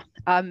assessor,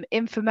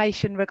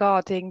 information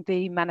regarding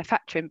the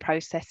manufacturing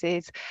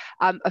processes,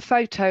 a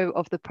photo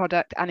of the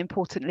product, and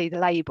importantly, the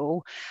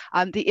label,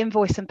 the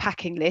invoice and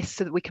packing list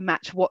so that we can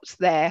match what's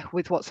there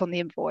with what's on the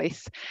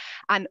invoice.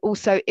 And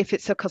also, if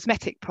it's a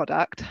cosmetic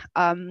product,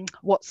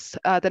 what's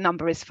the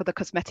number is for the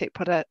cosmetic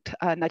product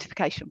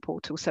notification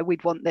portal. So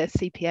we'd want the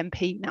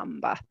CPMP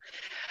number.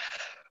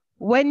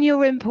 When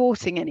you're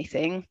importing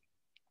anything,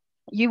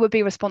 you would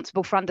be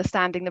responsible for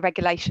understanding the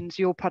regulations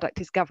your product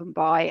is governed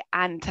by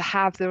and to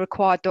have the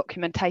required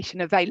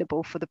documentation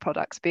available for the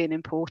products being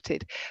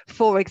imported.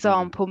 For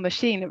example,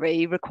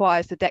 machinery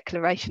requires the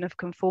declaration of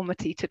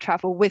conformity to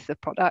travel with the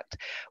product,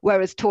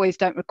 whereas toys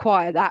don't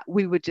require that.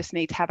 We would just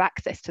need to have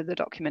access to the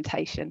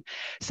documentation.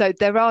 So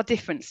there are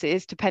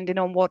differences depending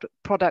on what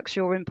products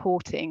you're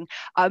importing,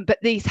 but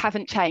these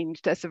haven't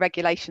changed as the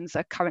regulations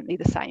are currently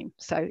the same.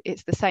 So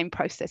it's the same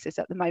processes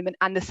at the moment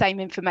and the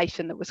same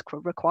information that was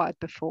required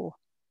before.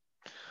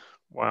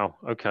 Wow.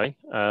 Okay.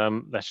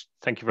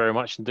 Thank you very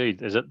much indeed.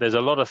 There's a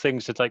lot of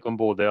things to take on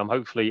board there.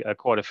 Hopefully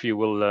quite a few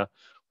will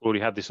already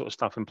have this sort of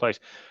stuff in place.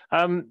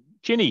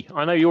 Ginny,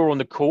 I know you're on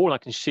the call. I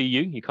can see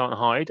you. You can't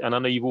hide, and I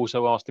know you've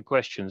also asked the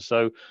question.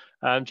 So,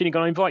 Ginny,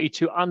 can I invite you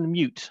to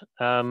unmute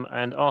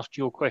and ask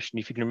your question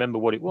if you can remember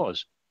what it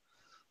was?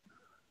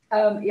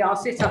 Yeah, I'll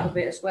sit up a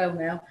bit as well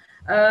now.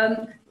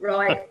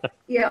 Right.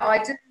 Yeah,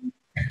 I do.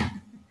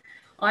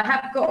 I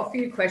have got a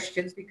few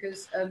questions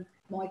because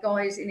my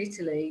guys in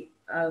Italy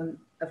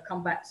have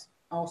come back to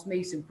ask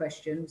me some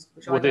questions,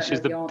 which I don't know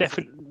the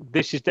answers.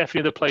 This is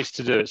definitely the place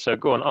to do it. So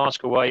go on,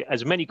 ask away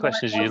as many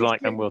questions as you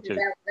like, and we'll do. Out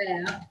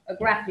there are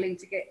grappling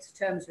to get to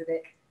terms with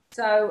it.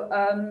 So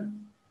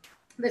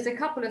there's a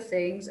couple of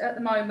things at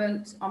the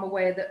moment. I'm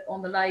aware that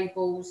on the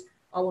labels,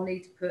 I will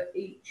need to put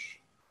each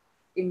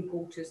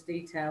importer's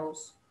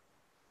details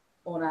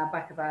on our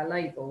back of our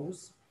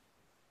labels.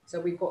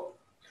 So we've got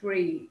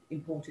 3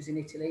 importers in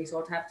Italy,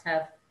 so I'd have to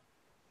have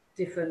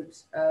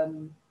different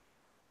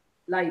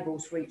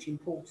labels for each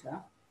importer.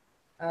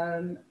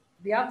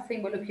 The other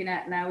thing we're looking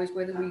at now is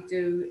whether we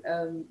do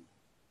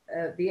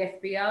the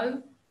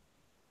FBO,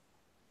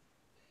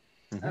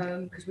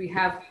 because we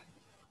have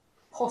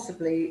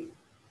possibly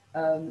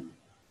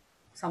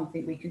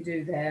something we can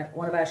do there.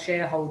 One of our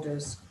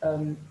shareholders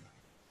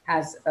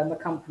has a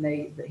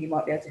company that he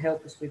might be able to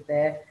help us with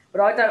there,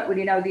 but I don't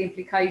really know the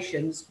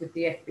implications with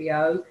the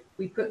FBO.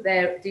 We put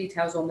their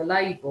details on the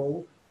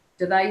label.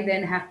 Do they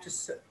then have to,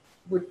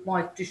 would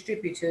my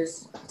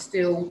distributors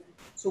still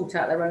sort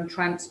out their own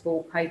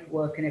transport,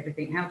 paperwork and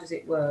everything? How does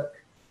it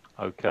work?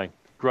 Okay,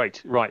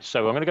 great. Right,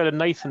 so I'm going to go to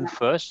Nathan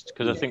first,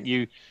 because I think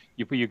you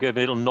gave a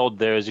little nod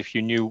there as if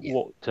you knew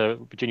what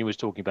Virginia was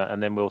talking about,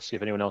 and then we'll see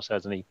if anyone else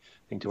has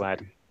anything to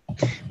add.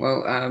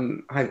 Well,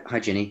 hi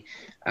Ginny.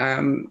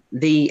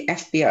 The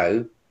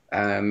FBO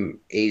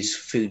is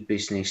food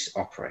business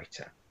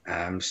operator.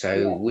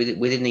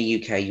 Within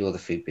the UK, you're the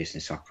food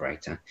business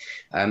operator.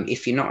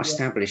 If you're not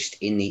established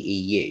in the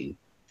EU,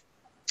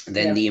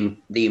 then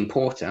the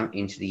importer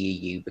into the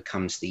EU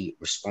becomes the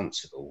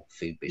responsible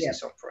food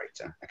business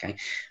operator. Okay,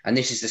 and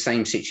this is the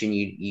same situation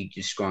you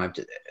described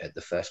at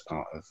the first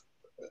part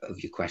of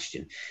your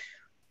question.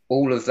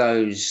 All of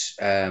those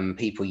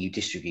people you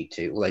distribute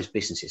to, all those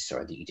businesses,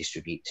 sorry, that you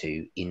distribute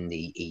to in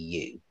the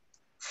EU,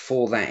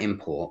 for that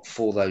import,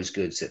 for those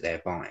goods that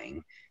they're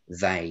buying,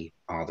 they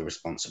are the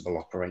responsible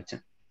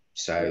operator.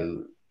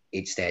 So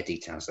it's their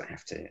details that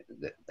have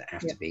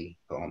to be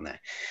put on there.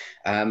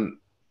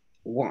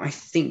 What I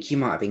think you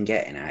might have been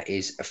getting at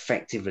is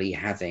effectively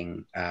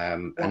having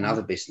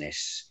another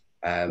business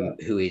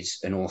who is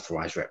an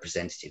authorised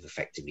representative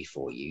effectively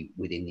for you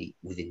within the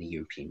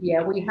European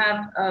Union. Yeah, we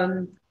have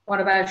one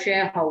of our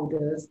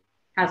shareholders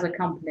has a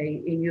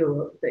company in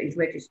Europe that is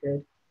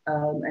registered,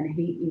 and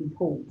he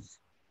imports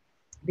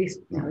this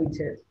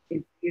into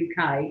the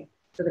UK.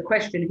 So the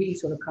question he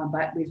sort of come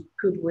back with,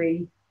 could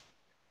we,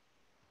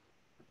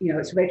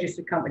 it's a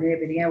registered company and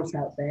everything else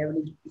out there,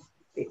 and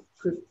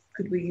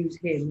could we use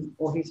him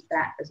or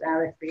that as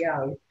our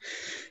FBO?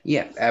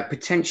 Yeah,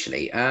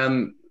 potentially.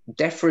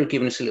 DEFRA have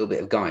given us a little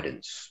bit of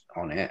guidance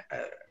on it,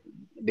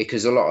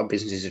 because a lot of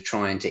businesses are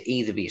trying to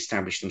either be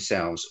established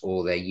themselves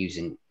or they're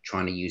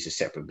trying to use a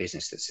separate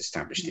business that's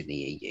established in the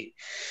EU.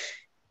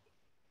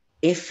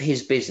 If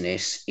his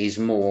business is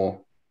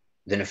more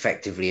than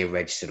effectively a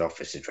registered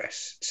office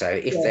address. So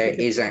if Yeah, there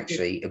because is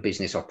actually a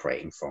business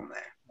operating from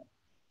there,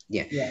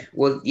 yeah.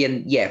 well,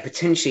 yeah,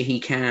 potentially he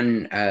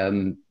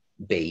can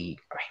be.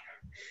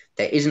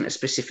 There isn't a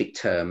specific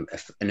term,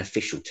 an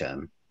official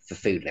term for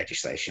food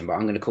legislation, but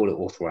I'm going to call it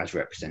authorised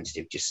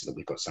representative just so that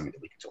we've got something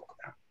that we can talk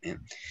about. Yeah.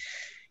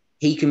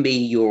 He can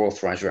be your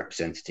authorised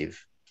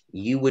representative.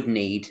 You would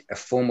need a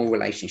formal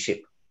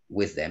relationship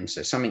with them,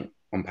 so something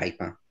on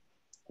paper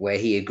where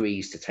he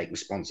agrees to take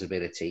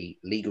responsibility,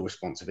 legal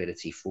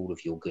responsibility for all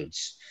of your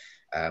goods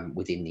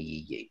within the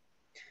EU.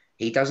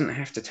 He doesn't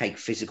have to take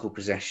physical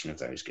possession of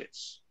those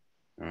goods,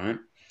 all right?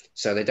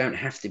 So they don't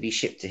have to be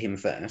shipped to him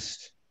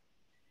first.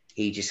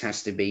 He just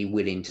has to be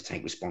willing to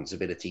take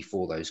responsibility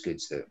for those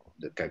goods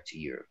that go to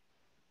Europe.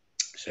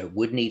 So it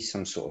would need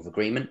some sort of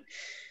agreement,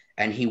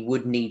 and he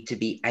would need to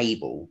be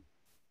able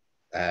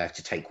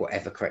to take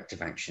whatever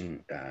corrective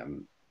action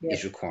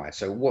is required.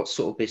 So what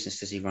sort of business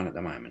does he run at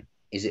the moment?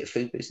 Is it a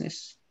food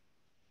business?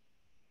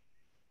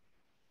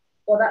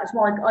 Well, that's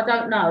why I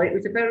don't know. It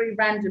was a very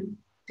random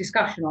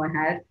discussion I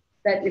had.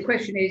 That the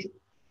question is,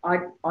 I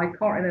can't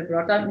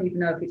remember. I don't even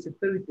know if it's a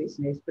food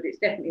business, but it's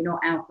definitely not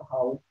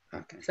alcohol.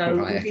 Okay. So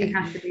would he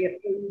have to be a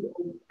food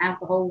or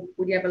alcohol?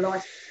 Would he have a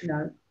license?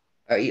 No.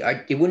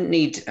 He wouldn't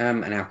need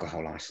an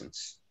alcohol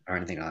license or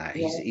anything like that.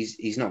 Yeah.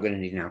 He's not going to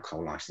need an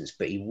alcohol license,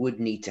 but he would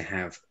need to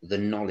have the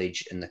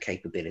knowledge and the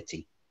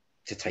capability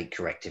to take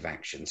corrective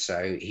action.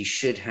 So he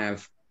should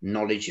have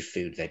knowledge of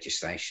food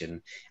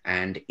legislation,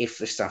 and if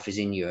the stuff is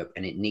in Europe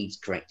and it needs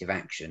corrective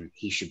action,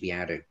 he should be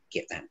able to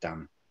get that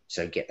done.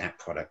 So get that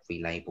product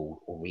relabeled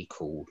or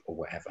recalled or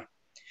whatever.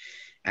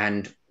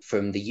 And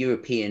from the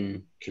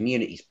European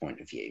community's point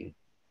of view,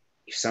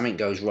 if something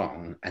goes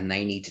wrong and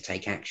they need to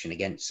take action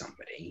against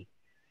somebody,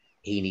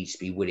 he needs to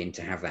be willing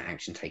to have that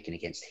action taken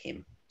against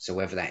him. So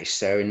whether that is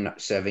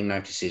serving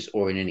notices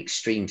or in an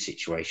extreme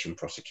situation,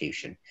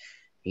 prosecution,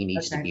 he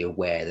needs to be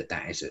aware that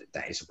that is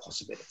a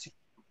possibility.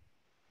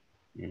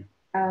 Yeah.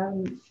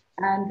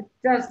 And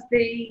does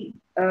the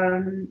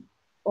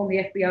on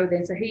the FBO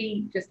then, so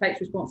he just takes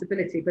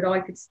responsibility, but I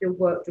could still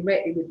work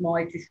directly with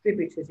my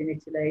distributors in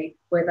Italy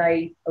where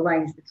they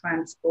arrange the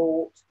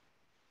transport,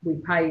 we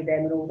pay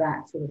them and all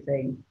that sort of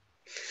thing.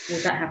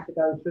 Would that have to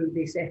go through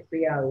this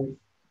FBO?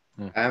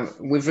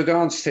 With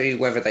regards to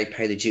whether they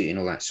pay the duty and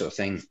all that sort of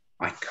thing,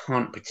 I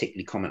can't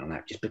particularly comment on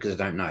that just because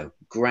I don't know.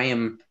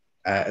 Graham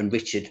and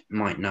Richard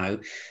might know.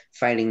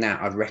 Failing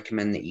that, I'd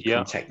recommend that you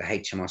contact the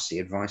HMRC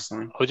advice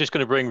line. I was just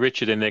going to bring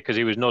Richard in there because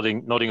he was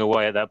nodding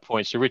away at that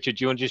point. So Richard,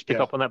 do you want to just pick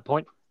up on that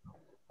point?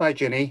 Hi,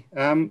 Jenny.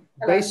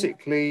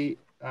 Basically,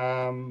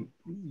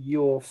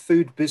 your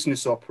food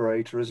business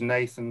operator, as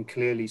Nathan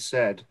clearly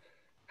said,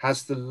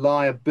 has the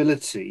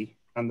liability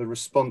and the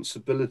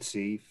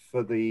responsibility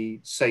for the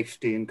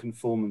safety and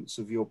conformance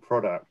of your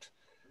product.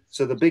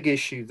 So the big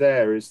issue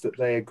there is that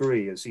they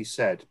agree, as he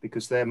said,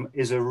 because there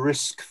is a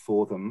risk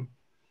for them.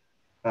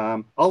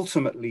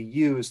 Ultimately,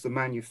 you as the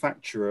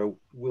manufacturer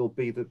will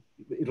be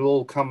it'll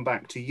all come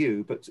back to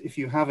you. But if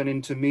you have an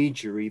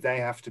intermediary, they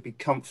have to be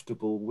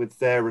comfortable with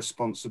their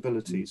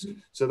responsibilities.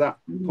 So that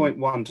point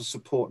one, to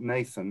support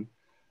Nathan.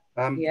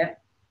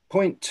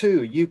 Point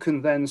two, you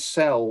can then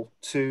sell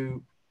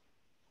to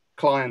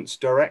clients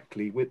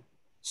directly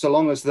so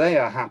long as they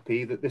are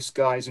happy that this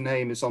guy's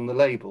name is on the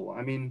label.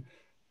 I mean,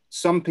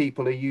 some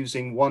people are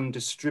using one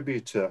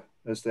distributor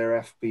as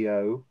their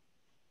FBO,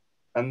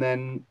 and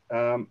then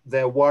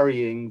they're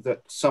worrying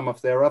that some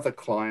of their other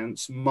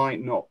clients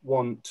might not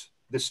want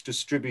this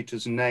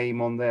distributor's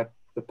name on the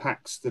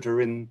packs that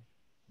are in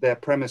their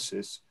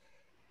premises.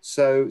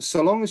 So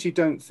long as you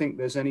don't think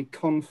there's any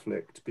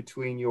conflict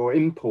between your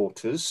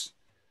importers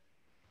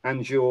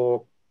and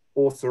your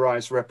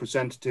authorized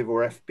representative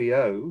or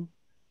FBO,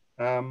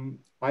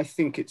 I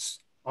think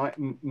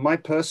my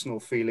personal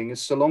feeling is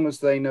so long as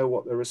they know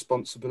what their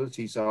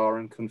responsibilities are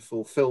and can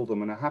fulfill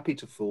them and are happy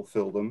to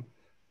fulfill them,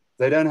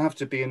 they don't have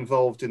to be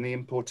involved in the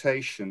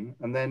importation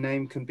and their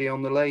name can be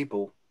on the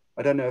label.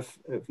 I don't know if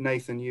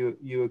Nathan,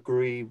 you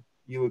agree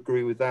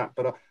with that,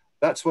 but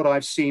that's what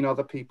I've seen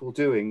other people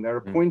doing. They're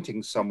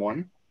appointing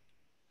someone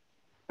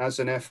as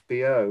an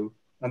FBO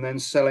and then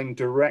selling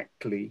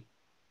directly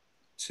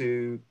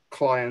to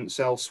clients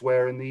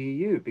elsewhere in the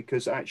EU,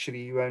 because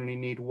actually you only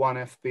need one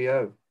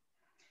FBO.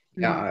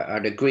 Yeah,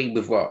 I'd agree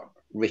with what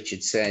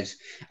Richard said,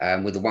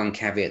 with the one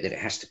caveat that it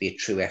has to be a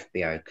true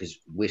FBO, because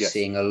we're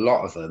seeing a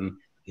lot of them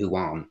who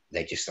aren't.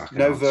 They're just like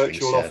no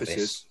virtual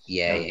offices.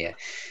 Yeah.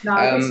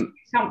 No, this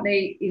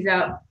company is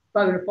a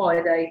bona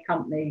fide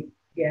company.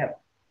 Yeah.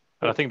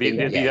 And I think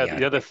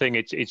the other thing,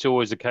 it's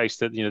always the case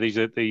that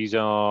these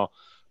are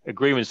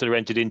agreements that are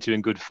entered into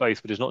in good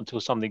faith, but it's not until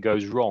something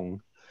goes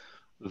wrong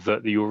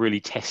that you're really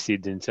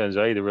tested in terms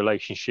of the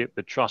relationship,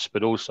 the trust,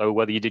 but also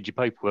whether you did your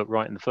paperwork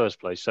right in the first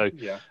place. So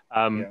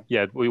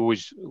we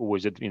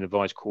always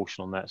advise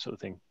caution on that sort of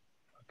thing.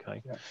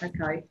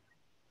 Okay.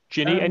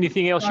 Ginny,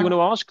 anything else you want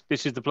to ask?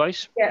 This is the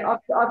place. Yeah, I've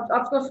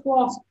got to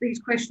ask these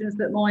questions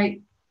that my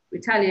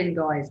Italian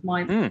guys,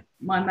 my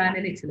man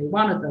in Italy,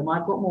 one of them,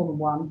 I've got more than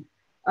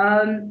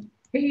one.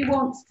 he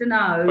wants to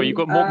know. Well, you've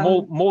got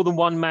more than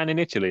one man in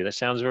Italy. That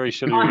sounds very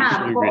silly. I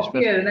have. I've got a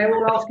few, and they're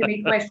all asking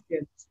me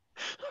questions.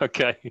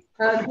 Okay.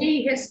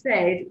 He has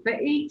said for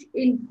each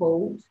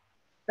import,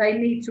 they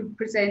need to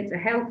present a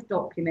health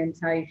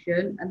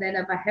documentation and then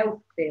have a health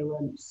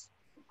clearance.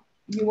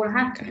 You will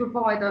have to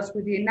provide us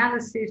with the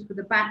analysis for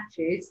the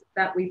batches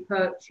that we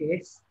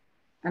purchase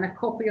and a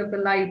copy of the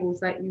labels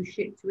that you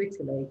ship to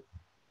Italy.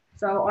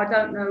 So I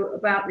don't know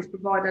about this,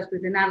 provide us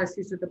with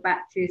analysis of the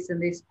batches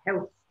and this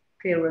health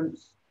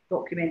clearance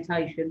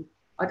documentation.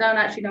 I don't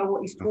actually know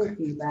what he's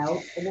talking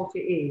about or what it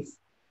is.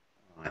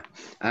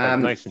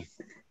 Right.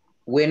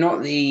 We're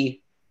not the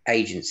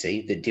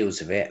agency that deals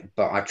with it,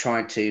 but I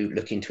tried to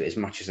look into it as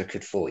much as I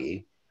could for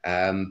you.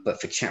 But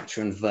for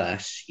chapter and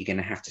verse, you're going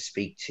to have to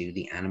speak to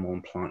the Animal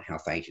and Plant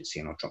Health Agency,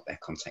 and I'll drop their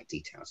contact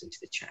details into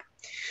the chat.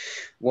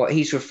 What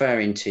he's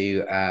referring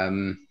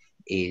to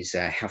is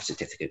health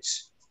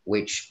certificates,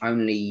 which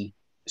only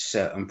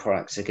certain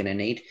products are going to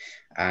need.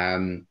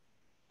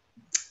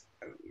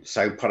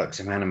 So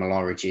products of animal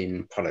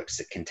origin, products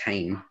that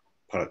contain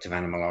product of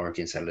animal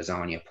origin, so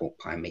lasagna, pork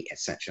pie, meat,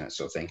 etc., that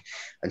sort of thing,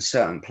 and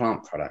certain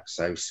plant products,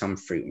 so some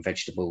fruit and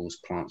vegetables,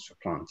 plants for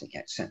planting,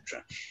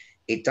 etc.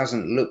 It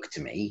doesn't look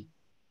to me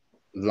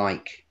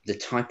like the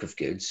type of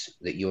goods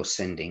that you're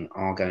sending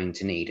are going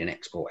to need an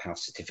export health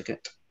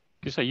certificate.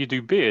 You say you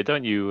do beer,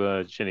 don't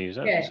you, Jenny? Is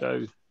that yeah.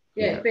 so?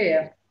 Yeah,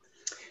 beer.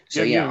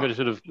 So you haven't got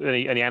sort of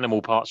any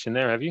animal parts in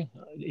there, have you?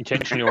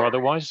 Intentionally or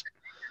otherwise?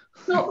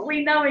 Not that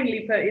we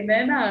knowingly put in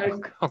there,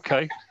 no.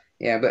 Okay.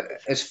 Yeah, but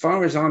as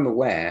far as I'm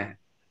aware,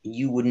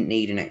 you wouldn't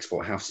need an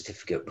export health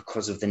certificate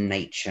because of the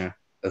nature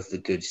of the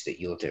goods that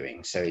you're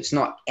doing. So it's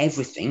not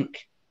everything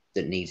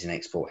that needs an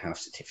export health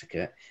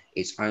certificate.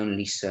 It's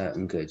only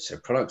certain goods. So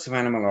products of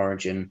animal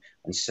origin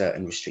and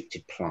certain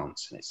restricted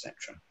plants and etc.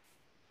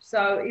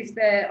 So is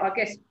there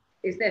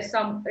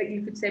some,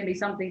 you could send me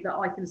something that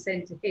I can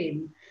send to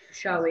him to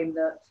show him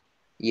that?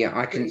 Yeah,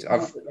 I can.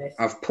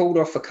 I've pulled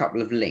off a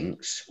couple of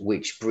links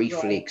which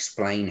briefly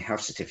explain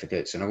health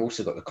certificates, and I've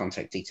also got the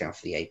contact detail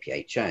for the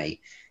APHA.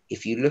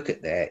 If you look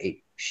at there, it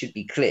should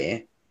be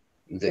clear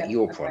that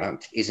your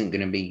product isn't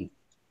going to be,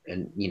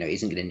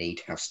 isn't going to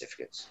need health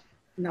certificates.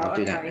 No, I'll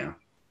do that now.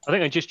 I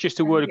think just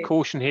a word of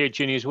caution here,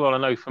 Ginny, as well. I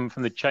know from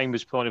the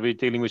Chamber's point of view,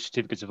 dealing with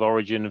certificates of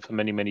origin for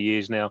many, many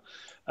years now,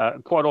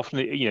 quite often,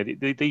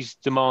 these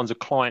demands are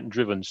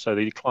client-driven. So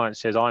the client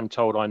says, I'm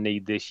told I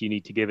need this, you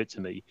need to give it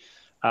to me.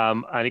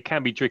 And it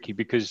can be tricky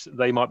because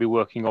they might be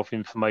working off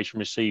information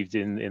received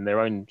in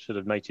their own sort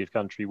of native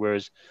country,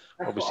 whereas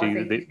obviously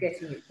he's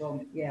getting it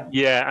from.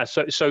 Yeah.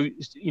 So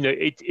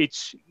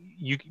it's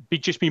you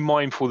just be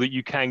mindful that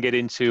you can get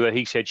into a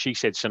he said she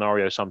said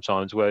scenario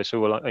sometimes where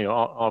we're like,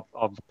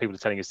 our people are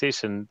telling us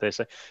this and they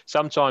say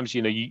sometimes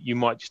you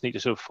might just need to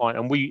sort of find,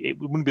 and it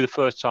wouldn't be the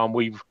first time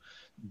we've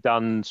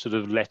done sort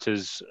of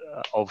letters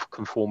of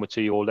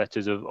conformity or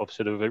letters of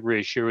sort of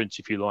reassurance,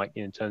 if you like,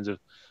 in terms of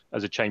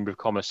as a Chamber of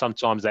Commerce.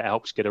 Sometimes that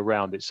helps get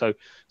around it. So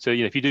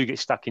if you do get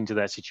stuck into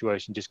that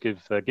situation, just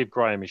give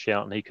Graham a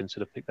shout and he can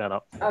sort of pick that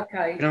up.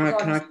 Okay. Can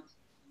I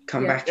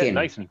come back in?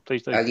 Nathan,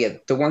 please do.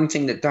 The one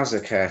thing that does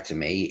occur to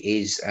me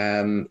is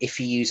if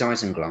you use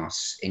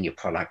isinglass in your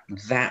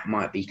product, that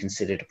might be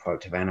considered a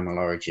product of animal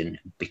origin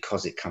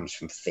because it comes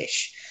from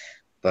fish.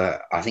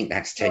 But I think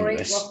that's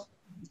tenuous.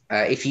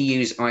 If you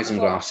use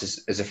isinglass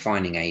as a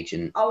fining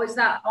agent. Oh, is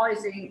that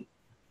ising?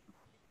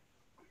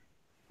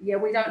 Yeah,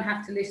 we don't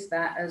have to list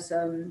that as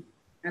an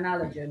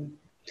allergen.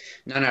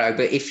 No,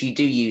 but if you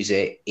do use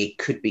it, it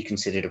could be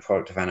considered a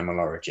product of animal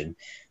origin.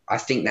 I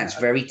think that's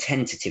very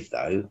tentative,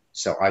 though.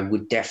 So I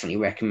would definitely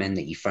recommend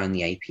that you phone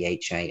the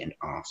APHA and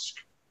ask.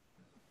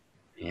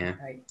 Yeah,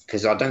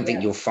 because I don't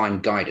think you'll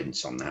find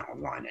guidance on that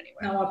online anyway.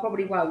 No, I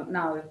probably won't,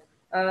 no.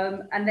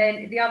 And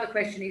then the other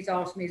question he's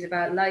asked me is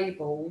about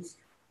labels.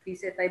 He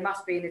said they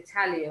must be in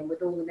Italian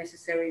with all the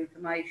necessary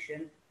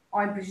information.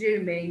 I'm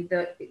presuming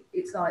that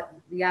it's like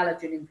the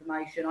allergen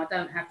information. I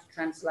don't have to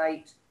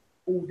translate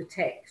all the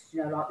text,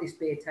 like this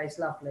beer tastes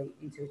lovely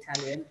into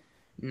Italian.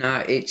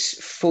 No,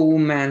 it's full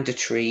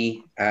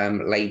mandatory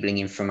labelling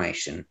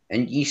information.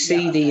 And you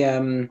see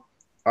I'm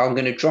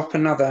going to drop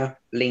another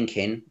link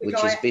in,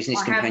 which is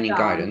Business Companion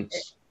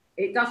Guidance.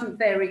 It doesn't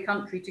vary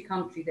country to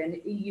country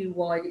then.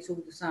 EU-wide, it's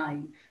all the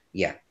same.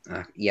 Yeah,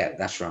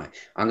 that's right.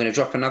 I'm going to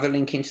drop another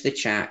link into the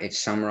chat. It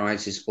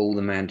summarises all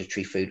the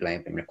mandatory food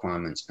labelling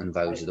requirements, and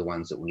those are the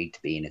ones that will need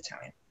to be in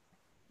Italian.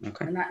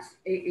 Okay. And that's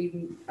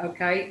even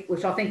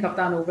which I think I've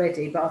done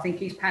already, but I think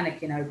he's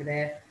panicking over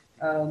there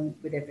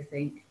with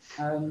everything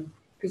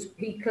because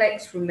he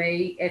collects from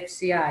me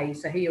FCA,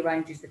 so he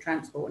arranges the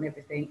transport and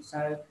everything.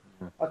 So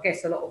I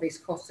guess a lot of his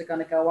costs are going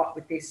to go up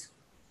with this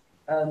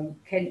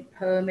Kent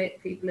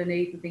permit people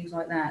need and things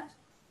like that.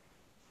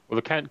 Well,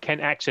 the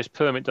Kent access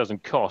permit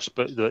doesn't cost,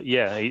 but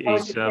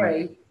it's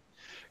free.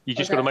 You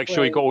just got to make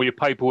sure you've got all your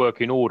paperwork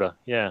in order.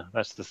 Yeah,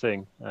 that's the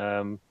thing.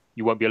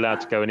 You won't be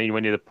allowed to go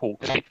anywhere near the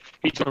port.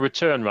 He's on a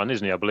return run,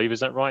 isn't he? I believe, is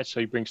that right? So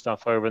he brings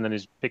stuff over and then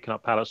he's picking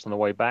up pallets on the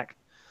way back.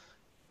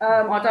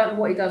 I don't know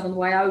what he does on the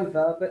way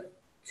over, but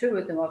two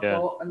of them I've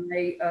got, and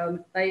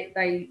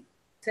they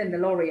send the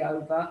lorry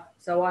over.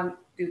 So I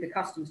do the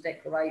customs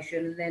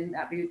declaration, and then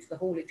that'd be up to the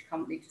haulage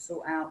company to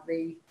sort out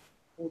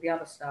all the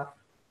other stuff.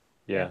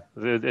 Yeah.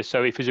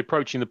 So if he's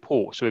approaching the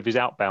port, so if he's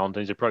outbound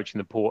and he's approaching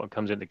the port and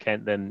comes into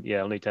Kent, then yeah,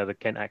 I'll need to have a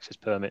Kent access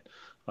permit.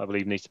 I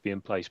believe needs to be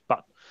in place,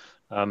 but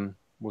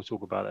we'll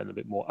talk about that in a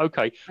bit more.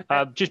 Okay.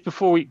 Just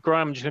before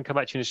Graham, I'm just going to come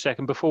back to you in a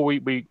second. Before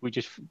we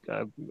just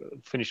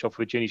finish off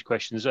with Ginny's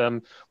questions,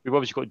 we've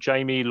obviously got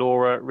Jamie,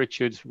 Laura,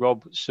 Richard,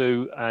 Rob,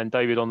 Sue, and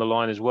David on the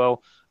line as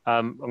well.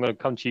 I'm going to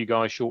come to you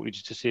guys shortly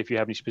just to see if you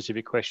have any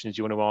specific questions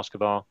you want to ask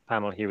of our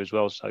panel here as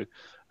well. So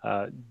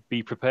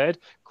be prepared.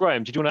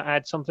 Graham, did you want to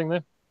add something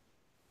there?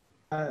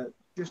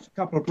 Just a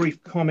couple of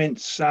brief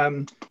comments.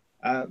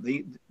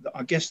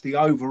 I guess the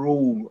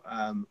overall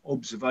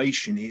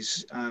observation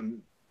is,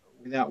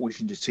 without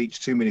wishing to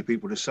teach too many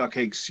people to suck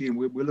eggs,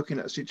 we're looking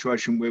at a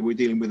situation where we're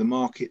dealing with a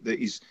market that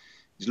is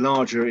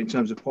larger in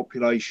terms of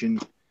population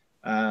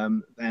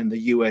than the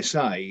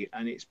USA,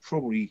 and it's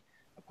probably,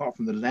 apart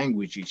from the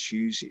language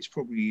issues, it's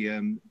probably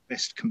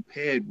best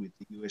compared with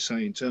the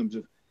USA in terms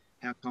of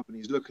how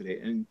companies look at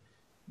it. And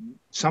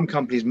some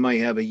companies may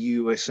have a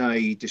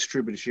USA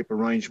distributorship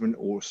arrangement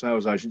or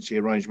sales agency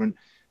arrangement,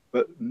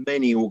 but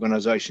many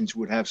organizations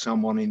would have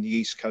someone in the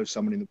East Coast,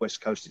 someone in the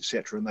West Coast,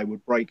 etc., and they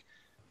would break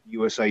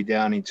USA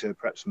down into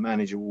perhaps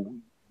manageable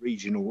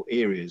regional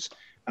areas.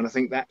 And I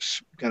think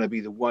that's going to be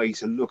the way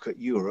to look at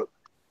Europe,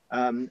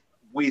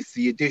 with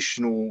the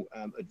additional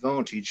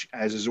advantage,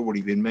 as has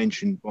already been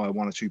mentioned by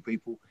one or two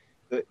people,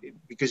 that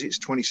because it's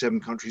 27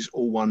 countries,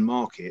 all one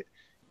market,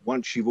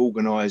 once you've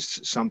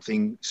organized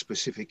something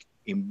specific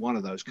in one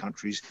of those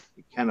countries,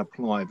 it can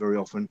apply very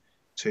often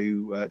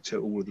to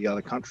all of the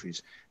other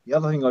countries. The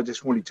other thing I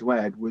just wanted to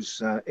add was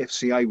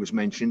FCA was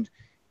mentioned,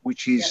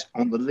 which is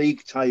on the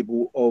league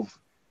table of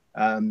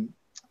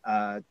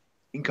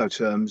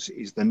Incoterms,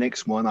 is the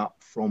next one up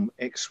from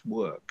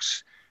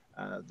XWorks.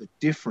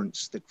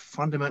 The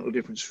fundamental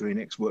difference between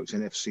XWorks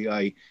and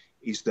FCA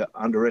is that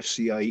under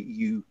FCA,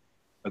 you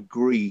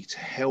agree to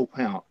help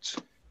out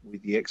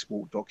with the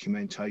export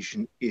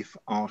documentation if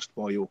asked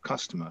by your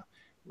customer,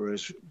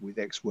 whereas with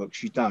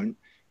XWorks you don't.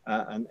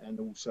 And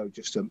also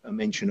just a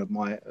mention of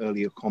my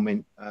earlier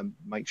comment,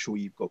 make sure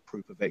you've got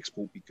proof of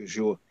export because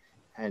you're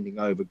handing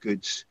over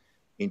goods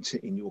in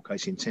your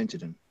case in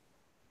Tenterden.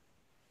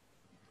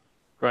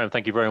 Graham,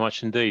 thank you very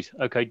much indeed.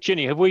 Okay,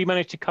 Ginny, have we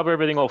managed to cover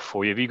everything off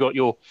for you? Have you got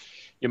your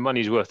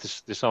money's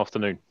worth this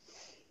afternoon?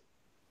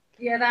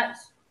 Yeah,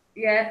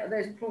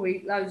 there's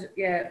probably loads.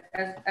 Yeah,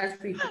 as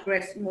we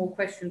progress, more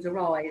questions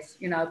arise.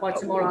 By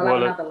tomorrow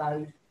I'll have another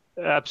load.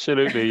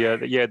 Absolutely,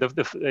 yeah.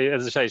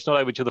 As I say, it's not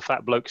over till the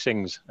fat bloke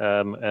sings,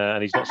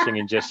 and he's not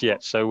singing just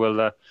yet. So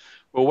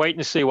we'll wait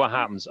and see what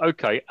happens.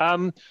 Okay,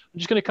 I'm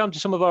just going to come to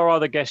some of our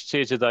other guests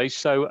here today.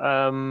 So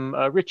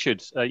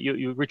Richard,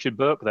 Richard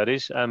Burke, that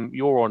is,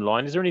 you're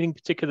online. Is there anything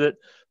particular that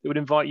would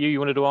invite you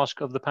wanted to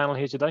ask of the panel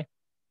here today?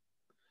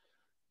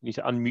 You need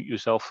to unmute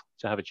yourself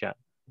to have a chat.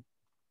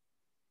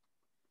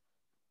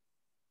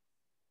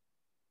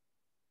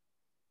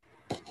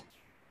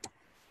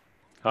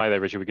 Hi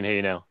there, Richard. We can hear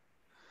you now.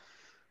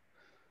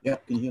 Yeah,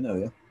 can you hear now,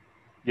 yeah?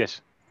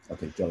 Yes.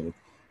 Okay, jolly.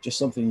 Just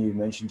something you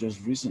mentioned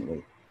just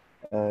recently,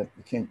 the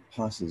Kent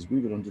passes. We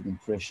were under the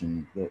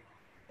impression that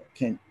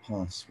Kent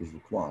pass was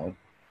required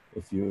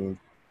if you're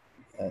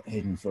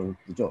heading for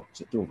the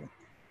docks at Dover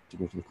to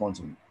go to the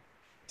continent.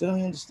 Did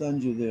I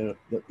understand you there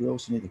that we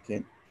also need a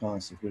Kent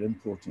pass if we're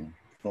importing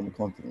from the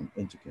continent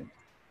into Kent?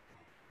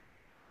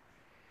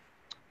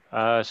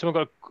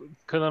 Someone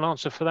got an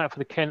answer for that for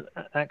the Kent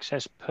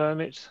access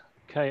permit?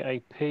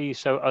 KAP.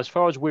 So as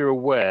far as we're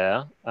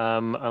aware,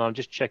 and I'm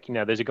just checking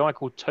now, there's a guy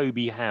called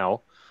Toby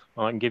Howe.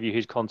 I can give you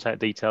his contact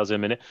details in a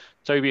minute.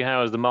 Toby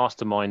Howe is the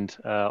mastermind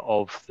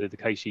of the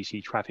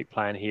KCC traffic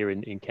plan here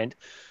in Kent.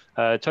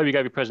 Toby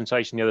gave a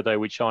presentation the other day,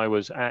 which I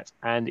was at,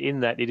 and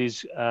in that it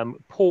is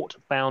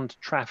port-bound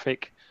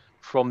traffic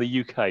from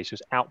the UK, so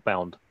it's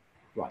outbound.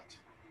 Right.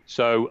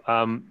 So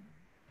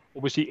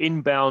obviously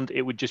inbound,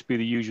 it would just be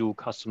the usual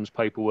customs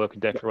paperwork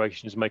and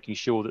declarations, making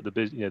sure that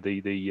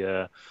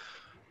the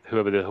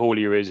whoever the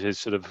haulier is has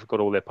sort of got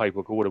all their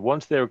paperwork ordered.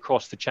 Once they're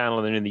across the channel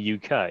and they're in the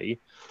UK,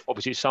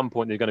 obviously at some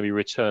point there's going to be a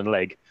return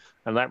leg,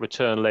 and that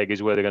return leg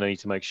is where they're going to need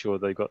to make sure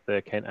they've got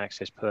their Kent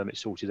access permit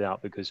sorted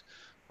out, because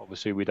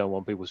obviously we don't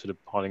want people sort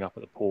of piling up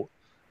at the port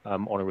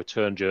on a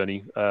return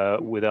journey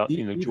without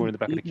joining the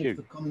back of the queue. If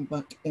they're coming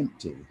back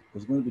empty,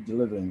 because we're going to be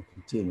delivering a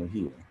container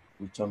here,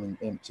 returning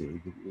empty,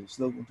 they're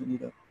still going to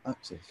need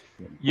access.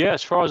 Yeah,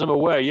 as far as I'm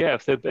aware, yeah.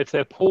 If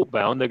they're port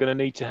bound, they're going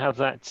to need to have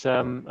that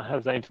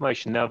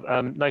information.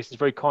 Now, Nathan's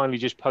very kindly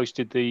just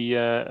posted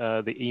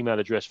the email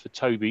address for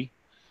Toby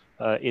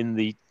in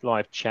the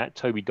live chat,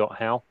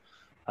 toby.howe.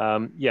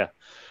 Yeah,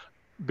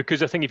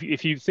 because I think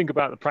if you think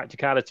about the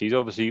practicalities,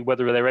 obviously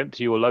whether they're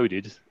empty or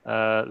loaded,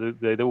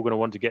 they're all going to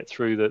want to get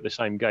through the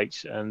same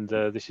gates, and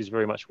this is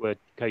very much where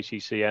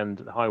KCC and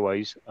the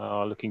highways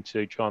are looking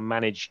to try and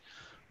manage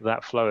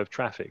that flow of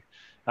traffic.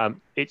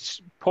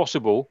 It's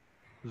possible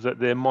that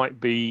there might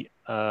be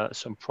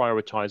some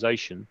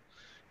prioritization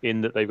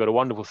in that they've got a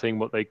wonderful thing,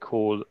 what they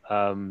call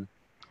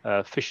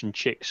fish and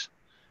chicks.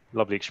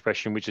 Lovely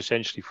expression, which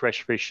essentially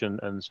fresh fish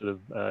and sort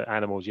of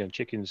animals,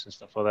 chickens and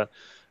stuff like that,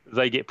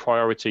 they get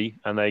priority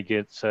and they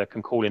get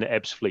can call in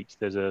Ebbs fleet.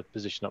 There's a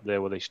position up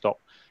there where they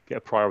stop, get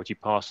a priority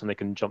pass, and they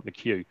can jump the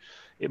queue.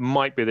 It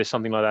might be there's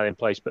something like that in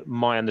place, but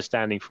my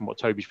understanding from what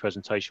Toby's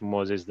presentation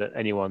is that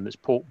anyone that's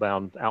port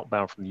bound,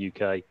 outbound from the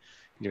UK,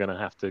 you're going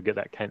to have to get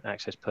that Kent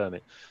access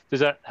permit. Does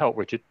that help,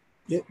 Richard?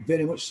 Yeah,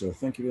 very much so.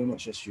 Thank you very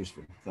much. That's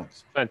useful.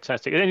 Thanks.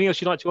 Fantastic. Anything else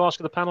you'd like to ask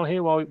of the panel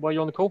here while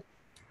you're on the call?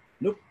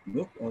 Nope.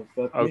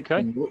 I've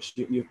okay.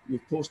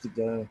 You've posted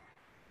the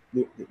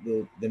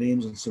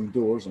names on some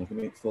doors, and I can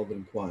make further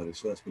inquiries,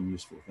 so that's been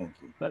useful. Thank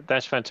you.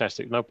 That's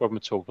fantastic. No problem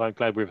at all.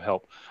 Glad we've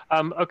helped.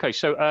 Okay,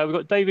 so we've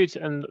got David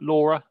and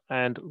Laura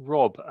and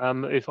Rob.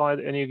 If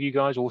any of you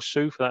guys, or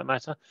Sue for that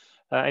matter,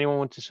 anyone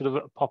want to sort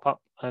of pop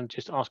up and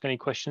just ask any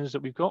questions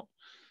that we've got?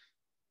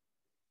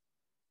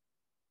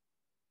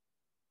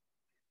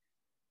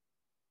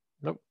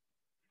 Nope.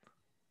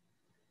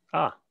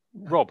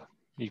 Rob,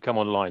 you've come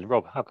online.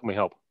 Rob, how can we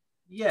help?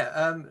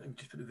 Yeah,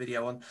 just put the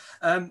video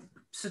on.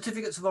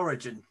 Certificates of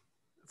origin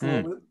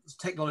for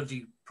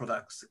technology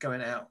products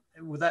going out.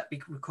 Will that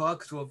be required?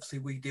 Because obviously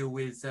we deal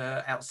with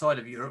outside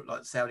of Europe,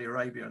 like Saudi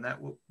Arabia and that.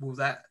 Will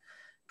that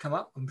come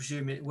up? I'm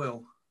presuming it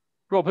will.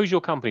 Rob, who's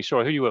your company?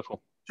 Sorry, who you work for?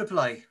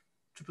 AAA.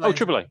 Oh,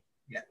 AAA.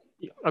 Yeah.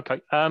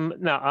 Okay.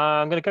 Now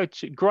I'm going to go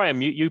to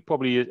Graham. You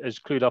probably as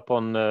clued up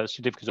on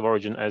certificates of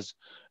origin as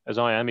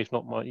I am, if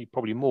not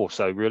probably more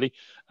so, really.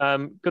 Got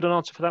an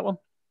answer for that one?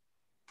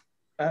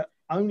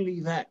 Only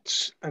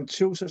that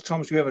until such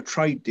time as we have a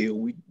trade deal,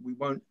 we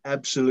won't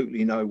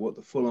absolutely know what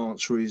the full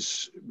answer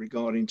is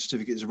regarding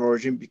certificates of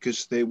origin,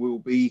 because there will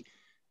be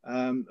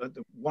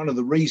one of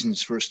the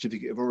reasons for a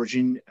certificate of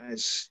origin,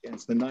 as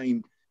the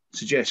name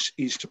suggests,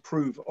 is to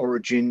prove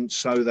origin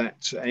so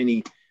that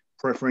any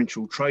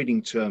preferential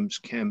trading terms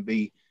can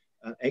be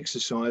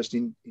exercised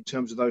in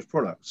terms of those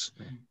products.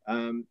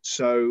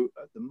 So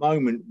at the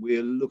moment,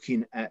 we're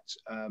looking at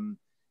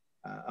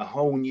a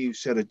whole new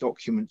set of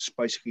documents,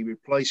 basically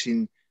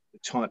replacing the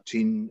typed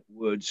in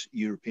words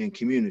European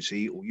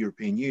Community or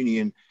European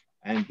Union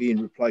and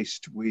being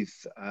replaced with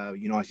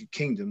United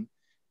Kingdom.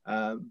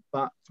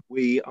 But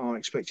we are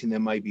expecting there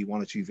may be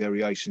one or two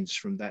variations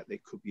from that. There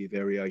could be a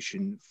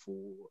variation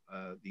for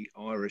the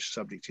Irish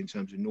subject in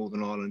terms of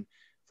Northern Ireland,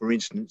 for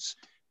instance,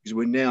 because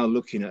we're now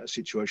looking at a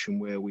situation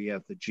where we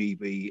have the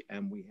GB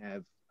and we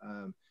have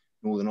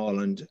Northern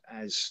Ireland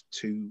as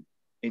two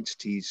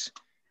entities.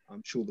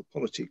 I'm sure the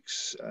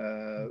politics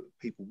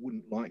people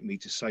wouldn't like me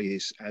to say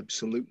this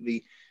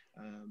absolutely,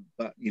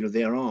 but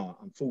there are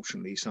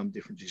unfortunately some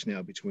differences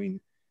now between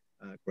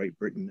Great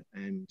Britain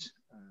and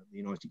the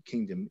United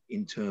Kingdom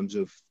in terms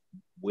of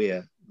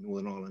where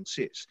Northern Ireland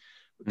sits.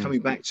 But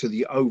coming back to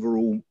the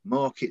overall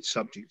market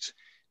subject,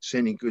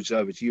 sending goods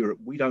over to Europe,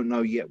 we don't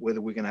know yet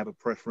whether we're going to have a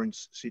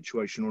preference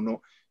situation or not.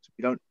 So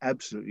we don't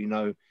absolutely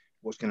know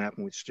what's going to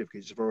happen with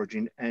certificates of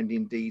origin, and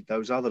indeed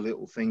those other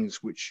little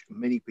things which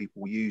many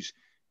people use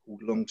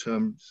called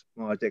long-term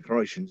supplier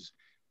declarations.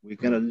 We're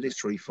going to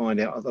literally find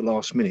out at the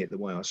last minute, the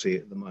way I see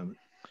it at the moment.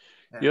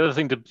 The other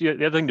thing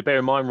to bear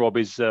in mind, Rob,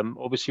 is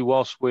obviously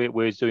whilst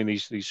we're doing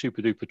these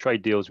super duper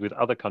trade deals with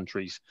other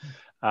countries,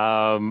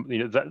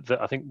 that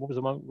I think, what was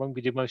the one we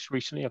did most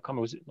recently? I can't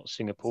remember, was it not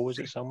Singapore? Was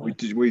it somewhere?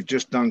 We've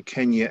just done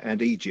Kenya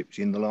and Egypt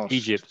in the last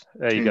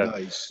there you go.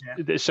 days.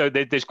 Yeah. So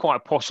there's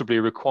quite possibly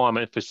a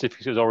requirement for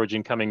certificates of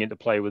origin coming into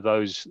play with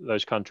those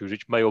countries,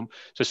 which may,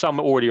 so some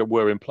already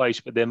were in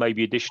place, but there may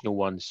be additional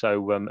ones.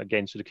 So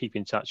again, sort of keep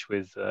in touch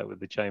with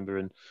the Chamber,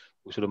 and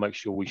we'll sort of make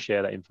sure we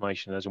share that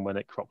information as and when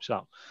it crops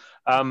up.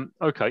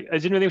 Okay,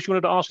 is there anything else you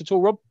wanted to ask at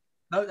all, Rob?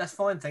 No, that's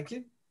fine, thank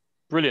you.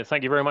 Brilliant,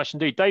 thank you very much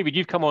indeed. David,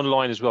 you've come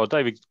online as well.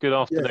 David, good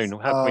afternoon. Yes,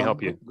 how can we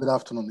help you? Good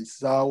afternoon.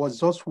 I was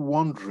just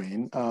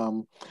wondering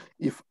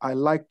if I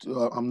like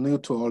to, I'm new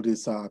to all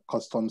this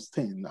customs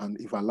thing, and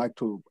if I like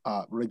to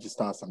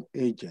register as an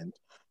agent,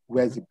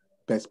 where's the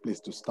best place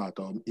to start?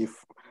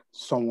 If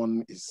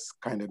someone is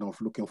kind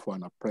enough looking for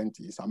an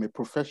apprentice, I'm a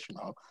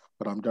professional,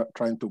 but I'm just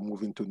trying to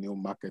move into new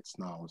markets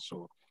now.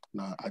 So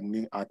now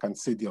I can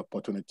see the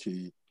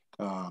opportunity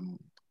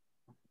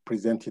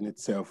presenting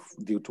itself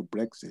due to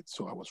Brexit.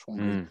 So I was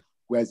wondering,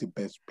 where's the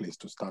best place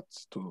to start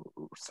to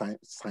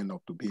sign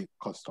up to be a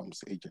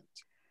customs agent?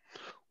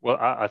 Well,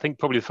 I think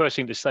probably the first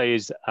thing to say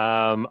is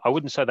I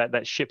wouldn't say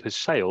that ship has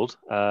sailed,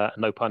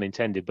 no pun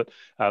intended, but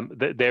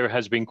there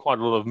has been quite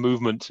a lot of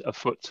movement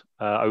afoot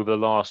over the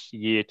last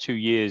year, 2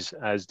 years,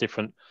 as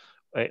different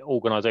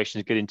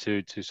organizations get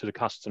into sort of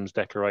customs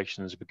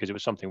declarations, because it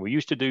was something we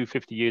used to do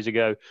 50 years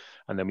ago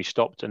and then we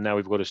stopped, and now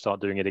we've got to start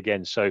doing it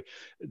again. So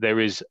there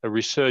is a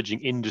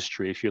resurging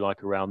industry, if you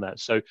like, around that.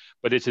 So,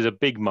 but it is a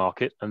big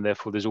market, and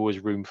therefore there's always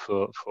room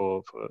for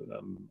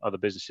other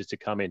businesses to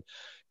come in.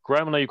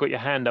 Graham, I know you've got your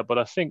hand up, but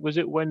I think, was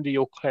it Wendy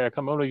or Claire? I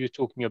can't remember, you're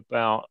talking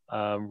about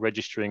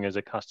registering as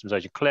a customs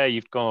agent. Claire,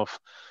 you've gone off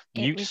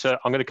mute, so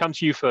I'm going to come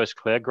to you first,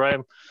 Claire.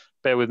 Graham,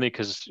 bear with me,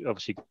 because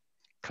obviously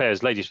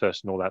Claire's ladies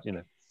first and all that,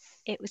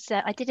 It was,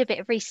 I did a bit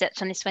of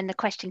research on this when the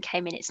question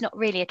came in. It's not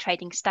really a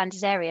trading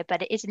standards area,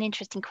 but it is an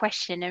interesting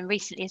question and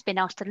recently has been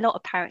asked a lot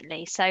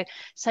apparently. So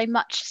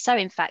much so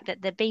in fact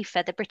that the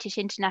BIFA, the British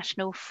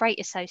International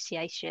Freight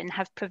Association,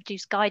 have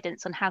produced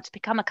guidance on how to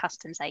become a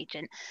customs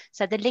agent.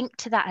 So the link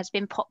to that has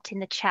been popped in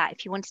the chat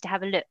if you wanted to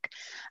have a look.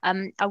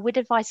 I would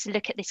advise to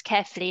look at this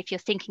carefully if you're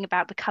thinking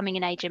about becoming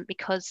an agent,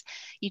 because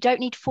you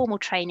don't need formal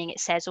training, it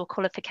says, or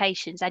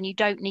qualifications, and you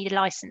don't need a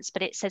license,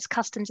 but it says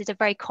customs is a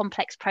very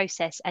complex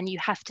process and you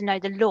have to know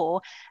the law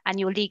and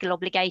your legal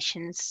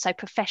obligations. So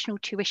professional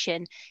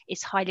tuition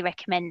is highly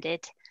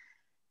recommended.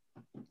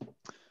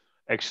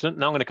 Excellent.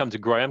 Now I'm going to come to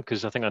Graham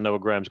because I think I know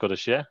what Graham's got to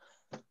share.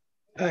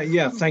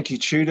 Yeah, thank you,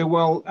 Tudor.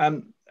 Well,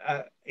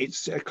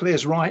 it's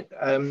Claire's right.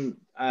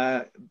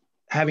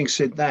 Having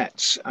said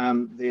that,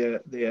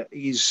 there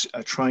is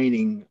a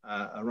training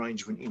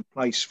arrangement in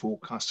place for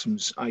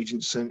customs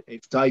agents, and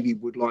if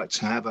David would like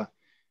to have a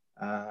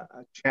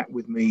chat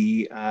with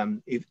me,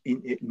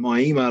 my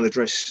email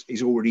address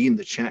is already in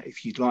the chat.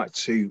 If you'd like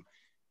to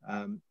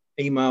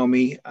email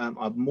me,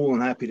 I'm more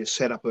than happy to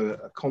set up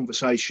a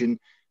conversation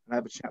and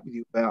have a chat with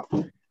you about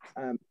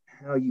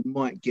how you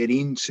might get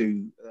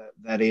into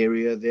that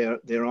area.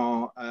 There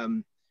are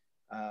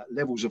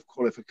levels of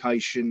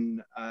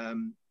qualification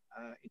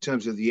in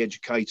terms of the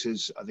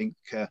educators. I think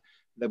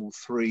level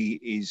 3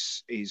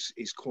 is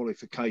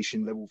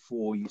qualification. Level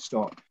 4, you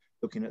start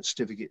looking at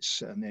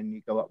certificates, and then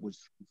you go up with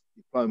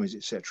diplomas,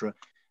 etc.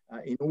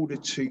 In order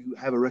to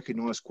have a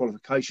recognised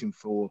qualification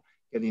for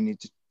getting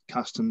into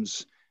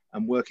customs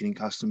and working in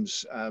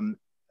customs,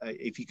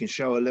 if you can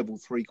show a level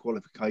 3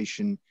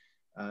 qualification,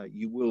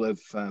 you will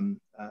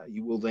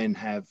then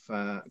have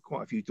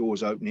quite a few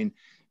doors opening.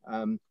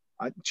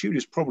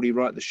 Tudor's probably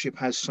right. The ship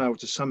has sailed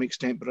to some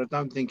extent, but I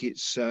don't think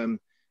it's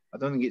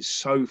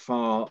so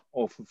far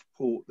off of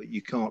port that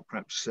you can't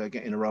perhaps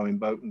get in a rowing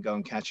boat and go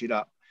and catch it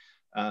up.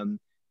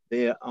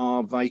 There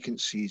are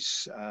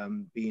vacancies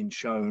being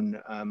shown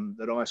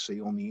that I see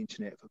on the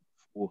internet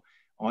for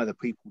either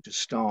people to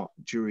start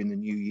during the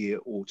new year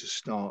or to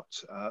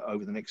start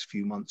over the next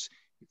few months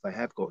if they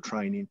have got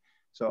training.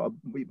 So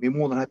I'd be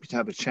more than happy to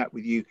have a chat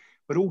with you,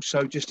 but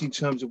also just in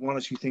terms of one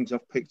or two things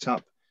I've picked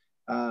up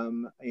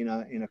in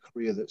a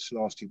career that's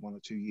lasted 1 or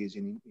 2 years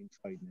in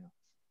trade now.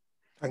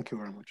 Thank you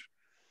very much.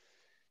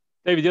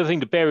 David, the other thing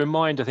to bear in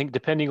mind, I think,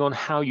 depending on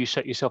how you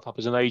set yourself up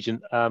as an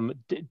agent,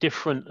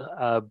 different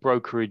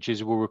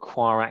brokerages will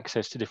require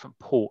access to different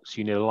ports.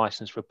 You need a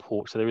license for a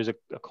port, so there is a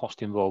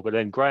cost involved. But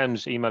then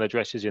Graham's email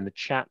address is in the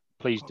chat.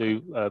 Please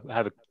do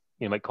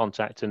make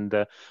contact and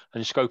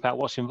scope out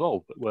what's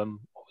involved. But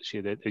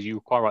obviously, as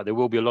you're quite right, there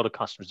will be a lot of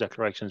customs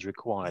declarations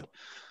required.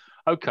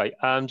 Okay,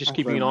 just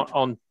keeping an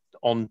eye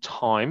on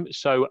time.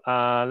 So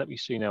let me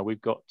see now.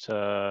 We've got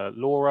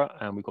Laura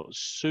and we've got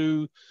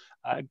Sue.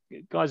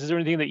 Guys, is there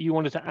anything that you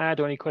wanted to add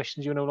or any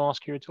questions you want to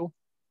ask here at all?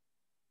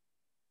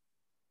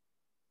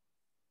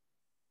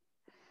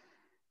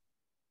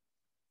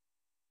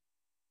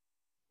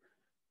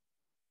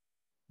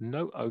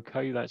 No,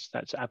 okay, that's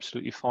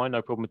absolutely fine,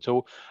 no problem at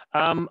all.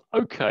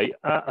 Okay,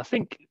 I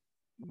think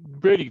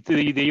really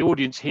the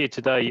audience here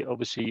today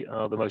obviously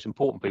are the most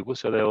important people,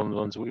 so they're the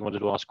ones that we wanted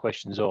to ask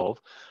questions of.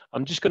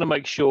 I'm just going to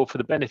make sure, for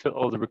the benefit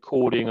of the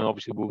recording, and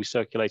obviously we'll be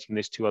circulating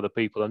this to other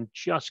people, I'm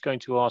just going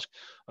to ask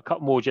a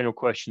couple more general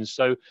questions.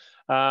 So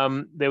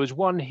there was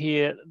one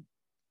here.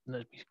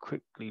 Let me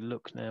quickly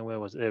look now. Where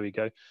was it? There we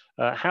go.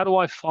 How do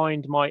I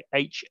find my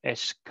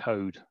HS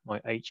code? My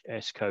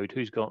HS code.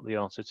 Who's got the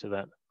answer to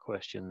that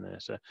question there?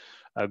 So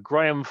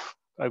Graham,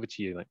 over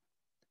to you, mate.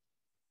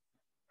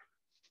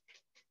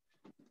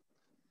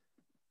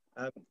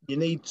 You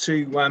need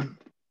to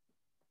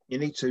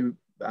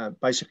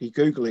basically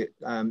Google it.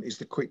 Is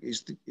the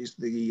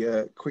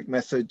quick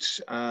method.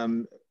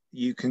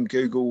 You can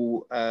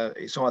Google.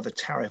 It's either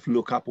tariff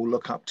lookup or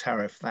lookup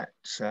tariff. That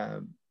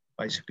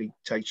basically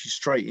takes you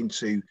straight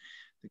into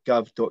the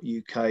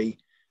gov.uk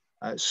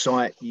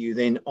site. You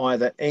then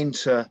either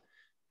enter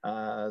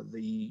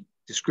the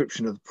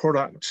description of the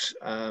product,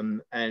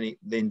 and it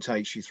then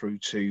takes you through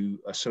to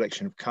a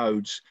selection of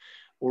codes,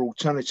 or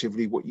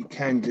alternatively, what you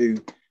can do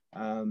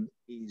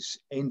is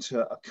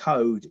enter a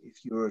code.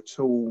 If you're at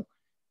all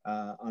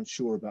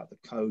unsure about the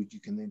code, you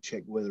can then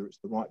check whether it's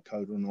the right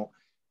code or not.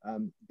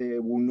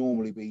 There will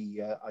normally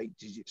be 8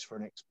 digits for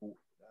an export,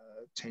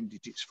 10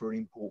 digits for an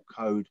import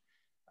code.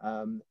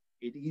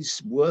 It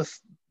is worth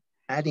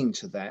adding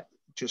to that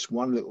just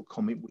one little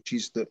comment, which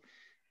is that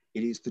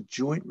it is the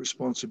joint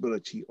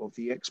responsibility of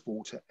the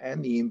exporter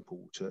and the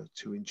importer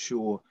to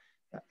ensure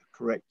that the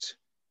correct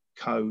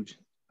code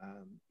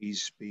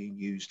is being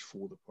used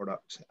for the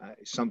product.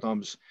 It's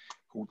sometimes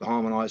called the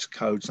harmonized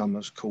code,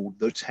 sometimes called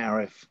the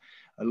tariff,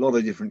 a lot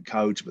of different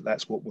codes, but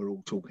that's what we're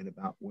all talking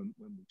about when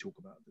we talk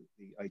about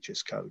the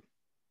HS code.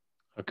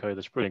 Okay,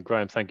 that's brilliant.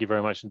 Graham, thank you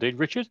very much indeed.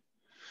 Richard?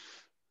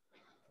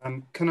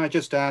 Can I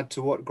just add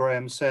to what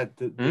Graham said,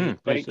 that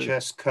the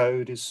HS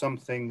code is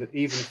something that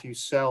even if you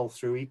sell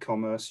through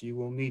e-commerce, you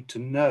will need to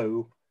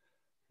know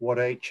what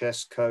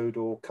HS code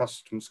or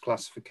customs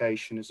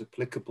classification is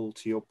applicable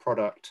to your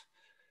product.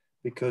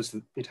 because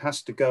it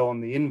has to go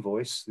on the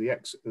invoice,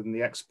 and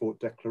the export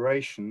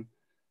declaration,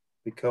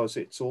 because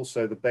it's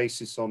also the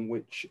basis on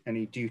which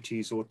any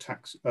duties or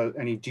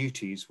any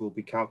duties will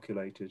be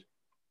calculated.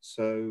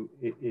 So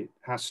it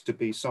has to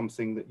be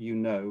something that you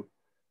know.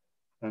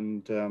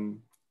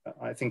 And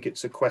I think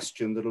it's a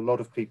question that a lot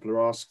of people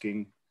are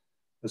asking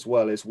as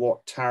well, is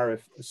what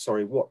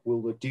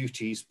will the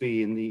duties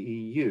be in the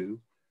EU?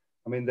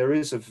 I mean, there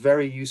is a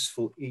very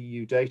useful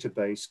EU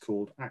database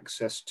called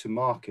Access to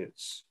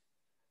Markets,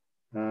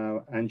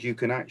 and you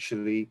can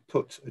actually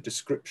put a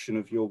description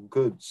of your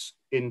goods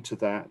into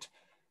that.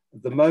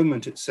 At the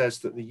moment, it says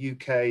that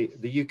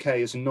the UK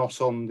is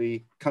not on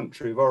the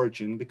country of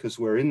origin because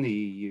we're in the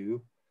EU,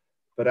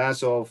 but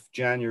as of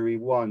January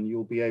 1,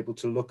 you'll be able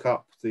to look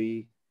up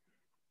the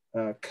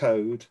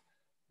code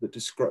that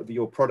describes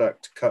your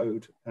product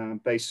code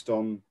based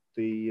on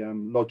the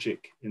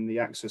logic in the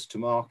access to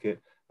market,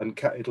 and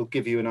it'll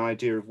give you an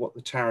idea of what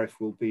the tariff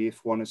will be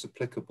if one is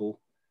applicable,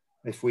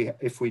 if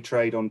we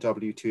trade on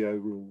WTO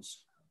rules.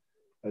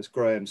 As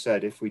Graham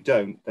said, if we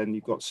don't, then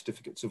you've got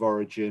certificates of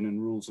origin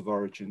and rules of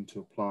origin to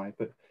apply.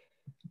 But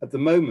at the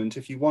moment,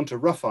 if you want a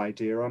rough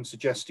idea, I'm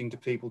suggesting to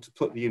people to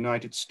put the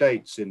United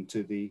States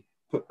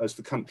as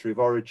the country of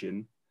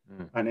origin,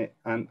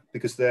 and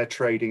because they're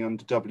trading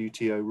under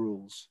WTO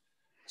rules.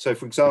 So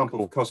for example,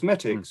 for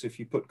cosmetics, if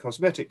you put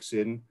cosmetics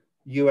in,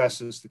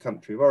 US as the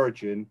country of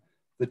origin,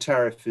 the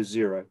tariff is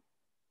 0.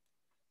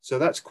 So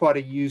that's quite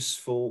a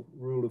useful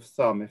rule of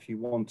thumb if you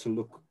want to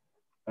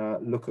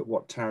look at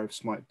what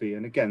tariffs might be.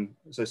 And again,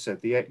 as I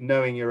said,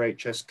 knowing your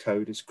HS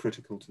code is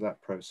critical to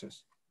that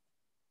process.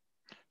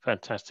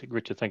 Fantastic,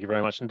 Richard. Thank you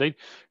very much indeed.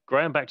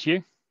 Graham, back to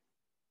you.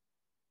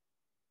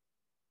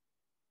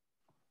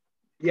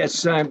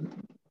 Yes,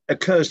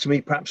 occurs to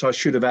me, perhaps I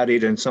should have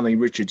added, and something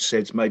Richard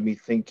said's made me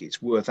think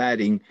it's worth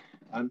adding.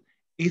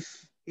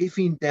 If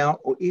in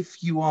doubt, or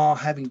if you are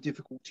having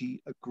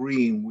difficulty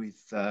agreeing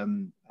with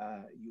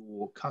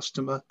your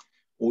customer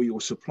or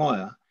your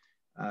supplier,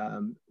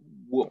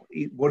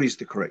 what is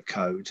the correct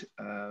code?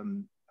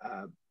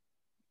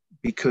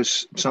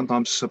 Because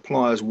sometimes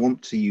suppliers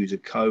want to use a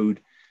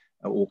code,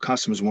 or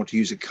customers want to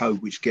use a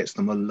code which gets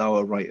them a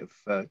lower rate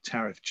of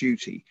tariff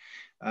duty.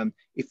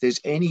 If there's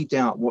any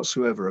doubt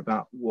whatsoever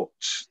about what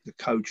the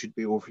code should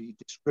be, or if your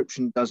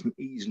description doesn't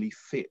easily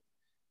fit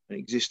an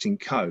existing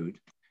code,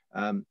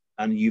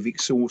 and you've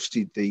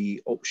exhausted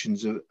the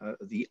options of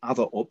the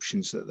other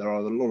options, that there are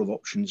a lot of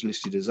options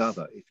listed as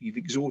other. If you've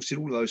exhausted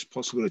all those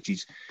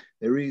possibilities,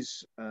 there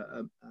is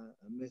a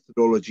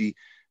methodology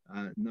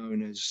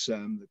known as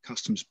the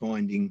customs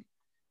binding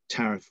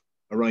tariff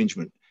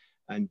arrangement.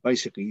 And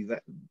basically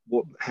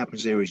what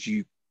happens there is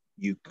you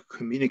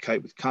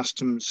communicate with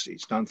customs.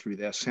 It's done through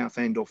their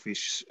Southend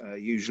office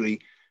usually,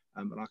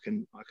 and I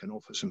can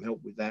offer some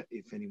help with that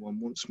if anyone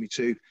wants me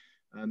to.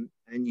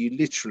 And you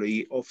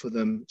literally offer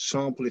them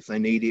sample if they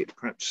need it.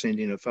 Perhaps send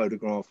in a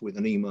photograph with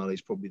an email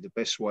is probably the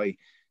best way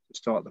to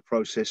start the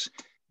process.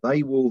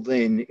 They will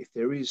then, if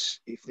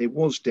there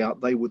was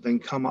doubt, they would then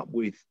come up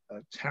with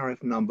a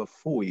tariff number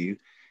for you,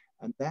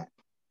 and that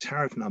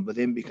tariff number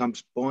then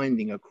becomes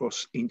binding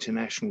across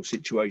international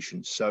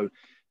situations. So,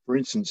 for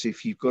instance,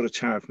 if you've got a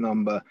tariff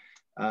number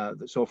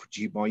that's offered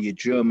to you by your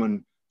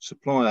German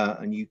supplier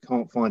and you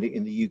can't find it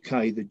in the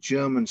UK, the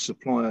German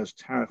supplier's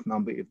tariff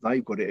number, if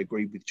they've got it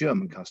agreed with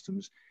German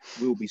customs,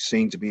 will be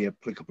seen to be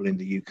applicable in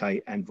the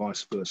UK, and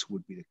vice versa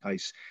would be the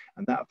case.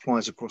 And that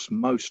applies across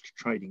most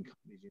trading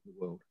companies in the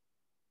world.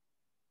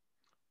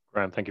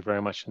 Graham, thank you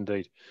very much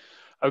indeed.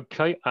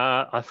 Okay,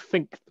 I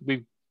think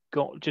we've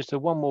got just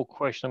one more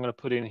question I'm going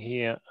to put in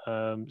here.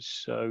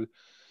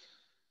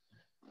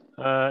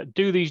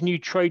 Do these new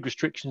trade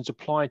restrictions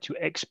apply to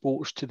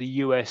exports to the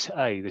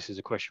USA? This is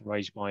a question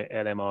raised by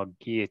LMR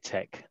Gear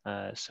Tech,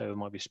 so it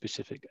might be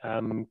specific.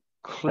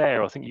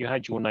 Claire, I think you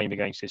had your name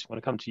against this. I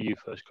want to come to you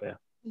first, Claire.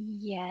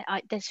 Yeah,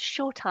 there's a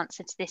short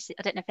answer to this.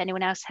 I don't know if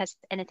anyone else has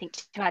anything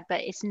to add,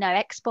 but it's no.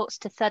 Exports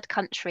to third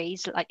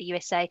countries like the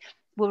USA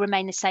will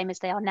remain the same as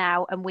they are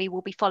now, and we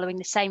will be following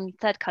the same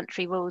third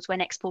country rules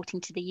when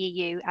exporting to the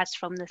EU as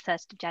from the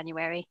 1st of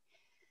January.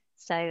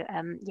 So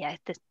yeah,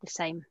 the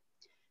same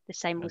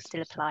will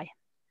still apply.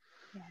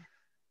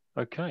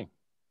 Yeah. Okay,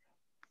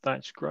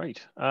 that's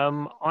great.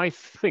 I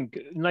think,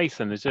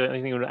 Nathan, is there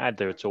anything you want to add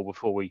there at all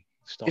before we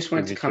start? Just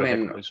wanted to come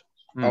in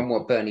on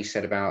what Bernie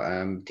said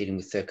about dealing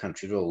with third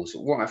country rules.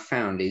 What I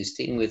found is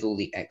dealing with all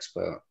the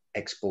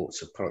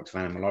exports of product of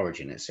animal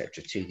origin,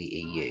 etc., to the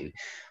EU,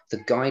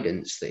 the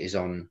guidance that is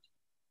on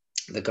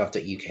the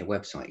gov.uk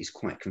website is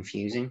quite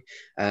confusing,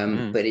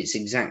 but it's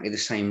exactly the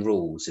same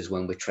rules as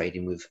when we're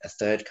trading with a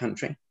third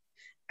country.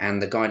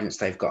 And the guidance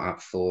they've got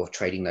up for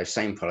trading those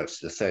same products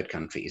to the third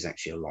country is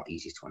actually a lot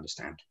easier to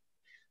understand.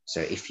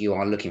 So if you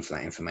are looking for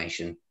that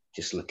information,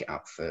 just look it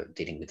up for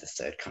dealing with the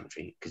third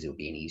country, because it'll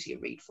be an easier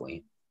read for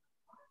you.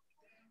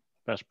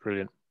 That's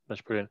brilliant.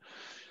 That's brilliant.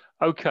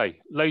 Okay,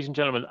 ladies and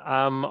gentlemen,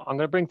 I'm going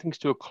to bring things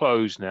to a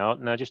close now.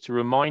 Now, just a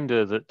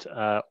reminder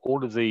that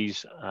all of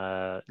these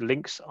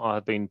links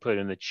have been put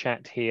in the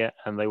chat here,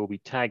 and they will be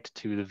tagged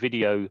to the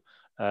video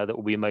that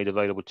will be made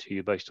available to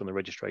you based on the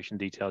registration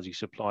details you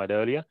supplied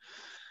earlier.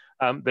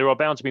 There are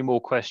bound to be more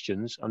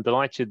questions. I'm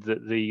delighted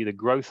that the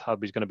Growth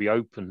Hub is going to be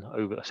open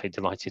over, I say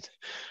delighted,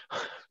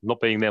 not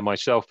being there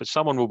myself, but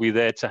someone will be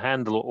there to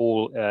handle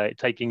all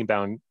taking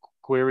inbound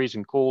queries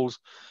and calls.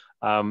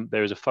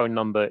 There is a phone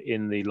number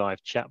in the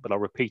live chat, but I'll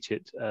repeat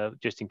it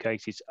just in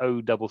case. It's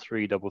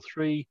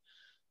 03333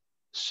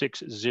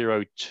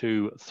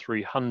 602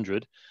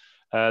 300.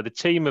 The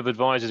team of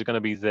advisors are going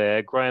to be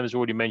there. Graham's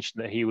already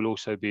mentioned that he will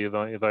also be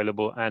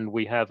available, and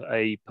we have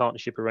a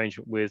partnership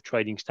arrangement with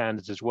Trading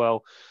Standards as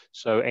well.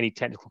 So any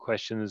technical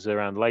questions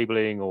around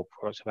labelling or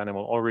products of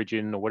animal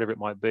origin or whatever it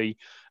might be,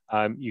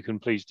 you can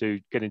please do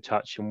get in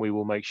touch, and we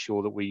will make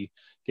sure that we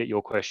get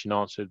your question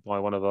answered by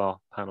one of our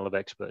panel of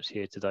experts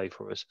here today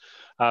for us.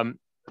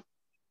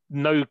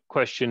 No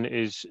question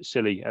is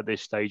silly at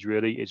this stage,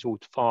 really. It's all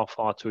far,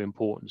 far too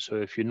important. So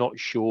if you're not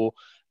sure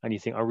and you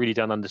think, I really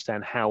don't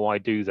understand how I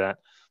do that,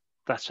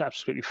 that's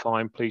absolutely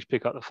fine. Please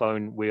pick up the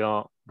phone. We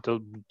are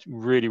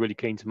really, really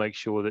keen to make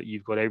sure that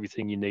you've got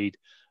everything you need.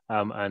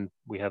 And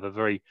we have a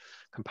very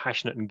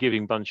compassionate and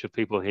giving bunch of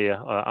people here,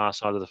 our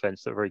side of the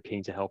fence, that are very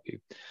keen to help you.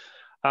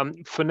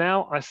 For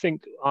now, I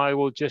think I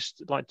will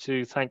just like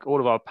to thank all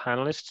of our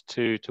panelists,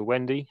 to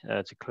Wendy,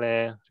 to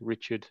Claire, to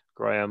Richard,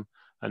 Graham,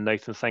 and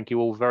Nathan. Thank you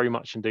all very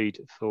much indeed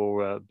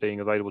for being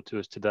available to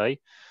us today.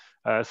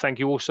 Thank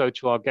you also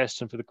to our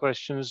guests and for the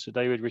questions,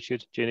 David,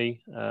 Richard,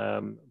 Ginny,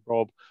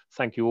 Rob.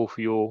 Thank you all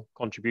for your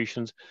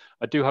contributions.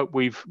 I do hope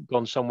we've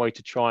gone some way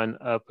to try and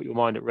put your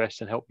mind at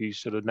rest and help you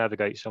sort of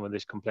navigate some of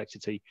this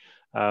complexity.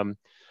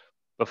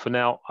 But for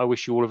now, I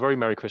wish you all a very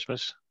Merry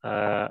Christmas,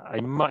 a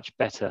much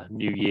better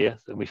New Year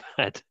than we've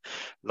had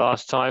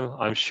last time.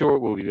 I'm sure it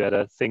will be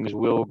better. Things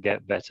will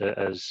get better,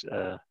 as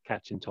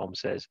Captain Tom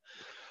says.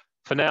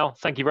 For now,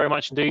 thank you very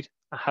much indeed.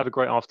 Have a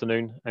great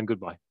afternoon and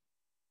goodbye.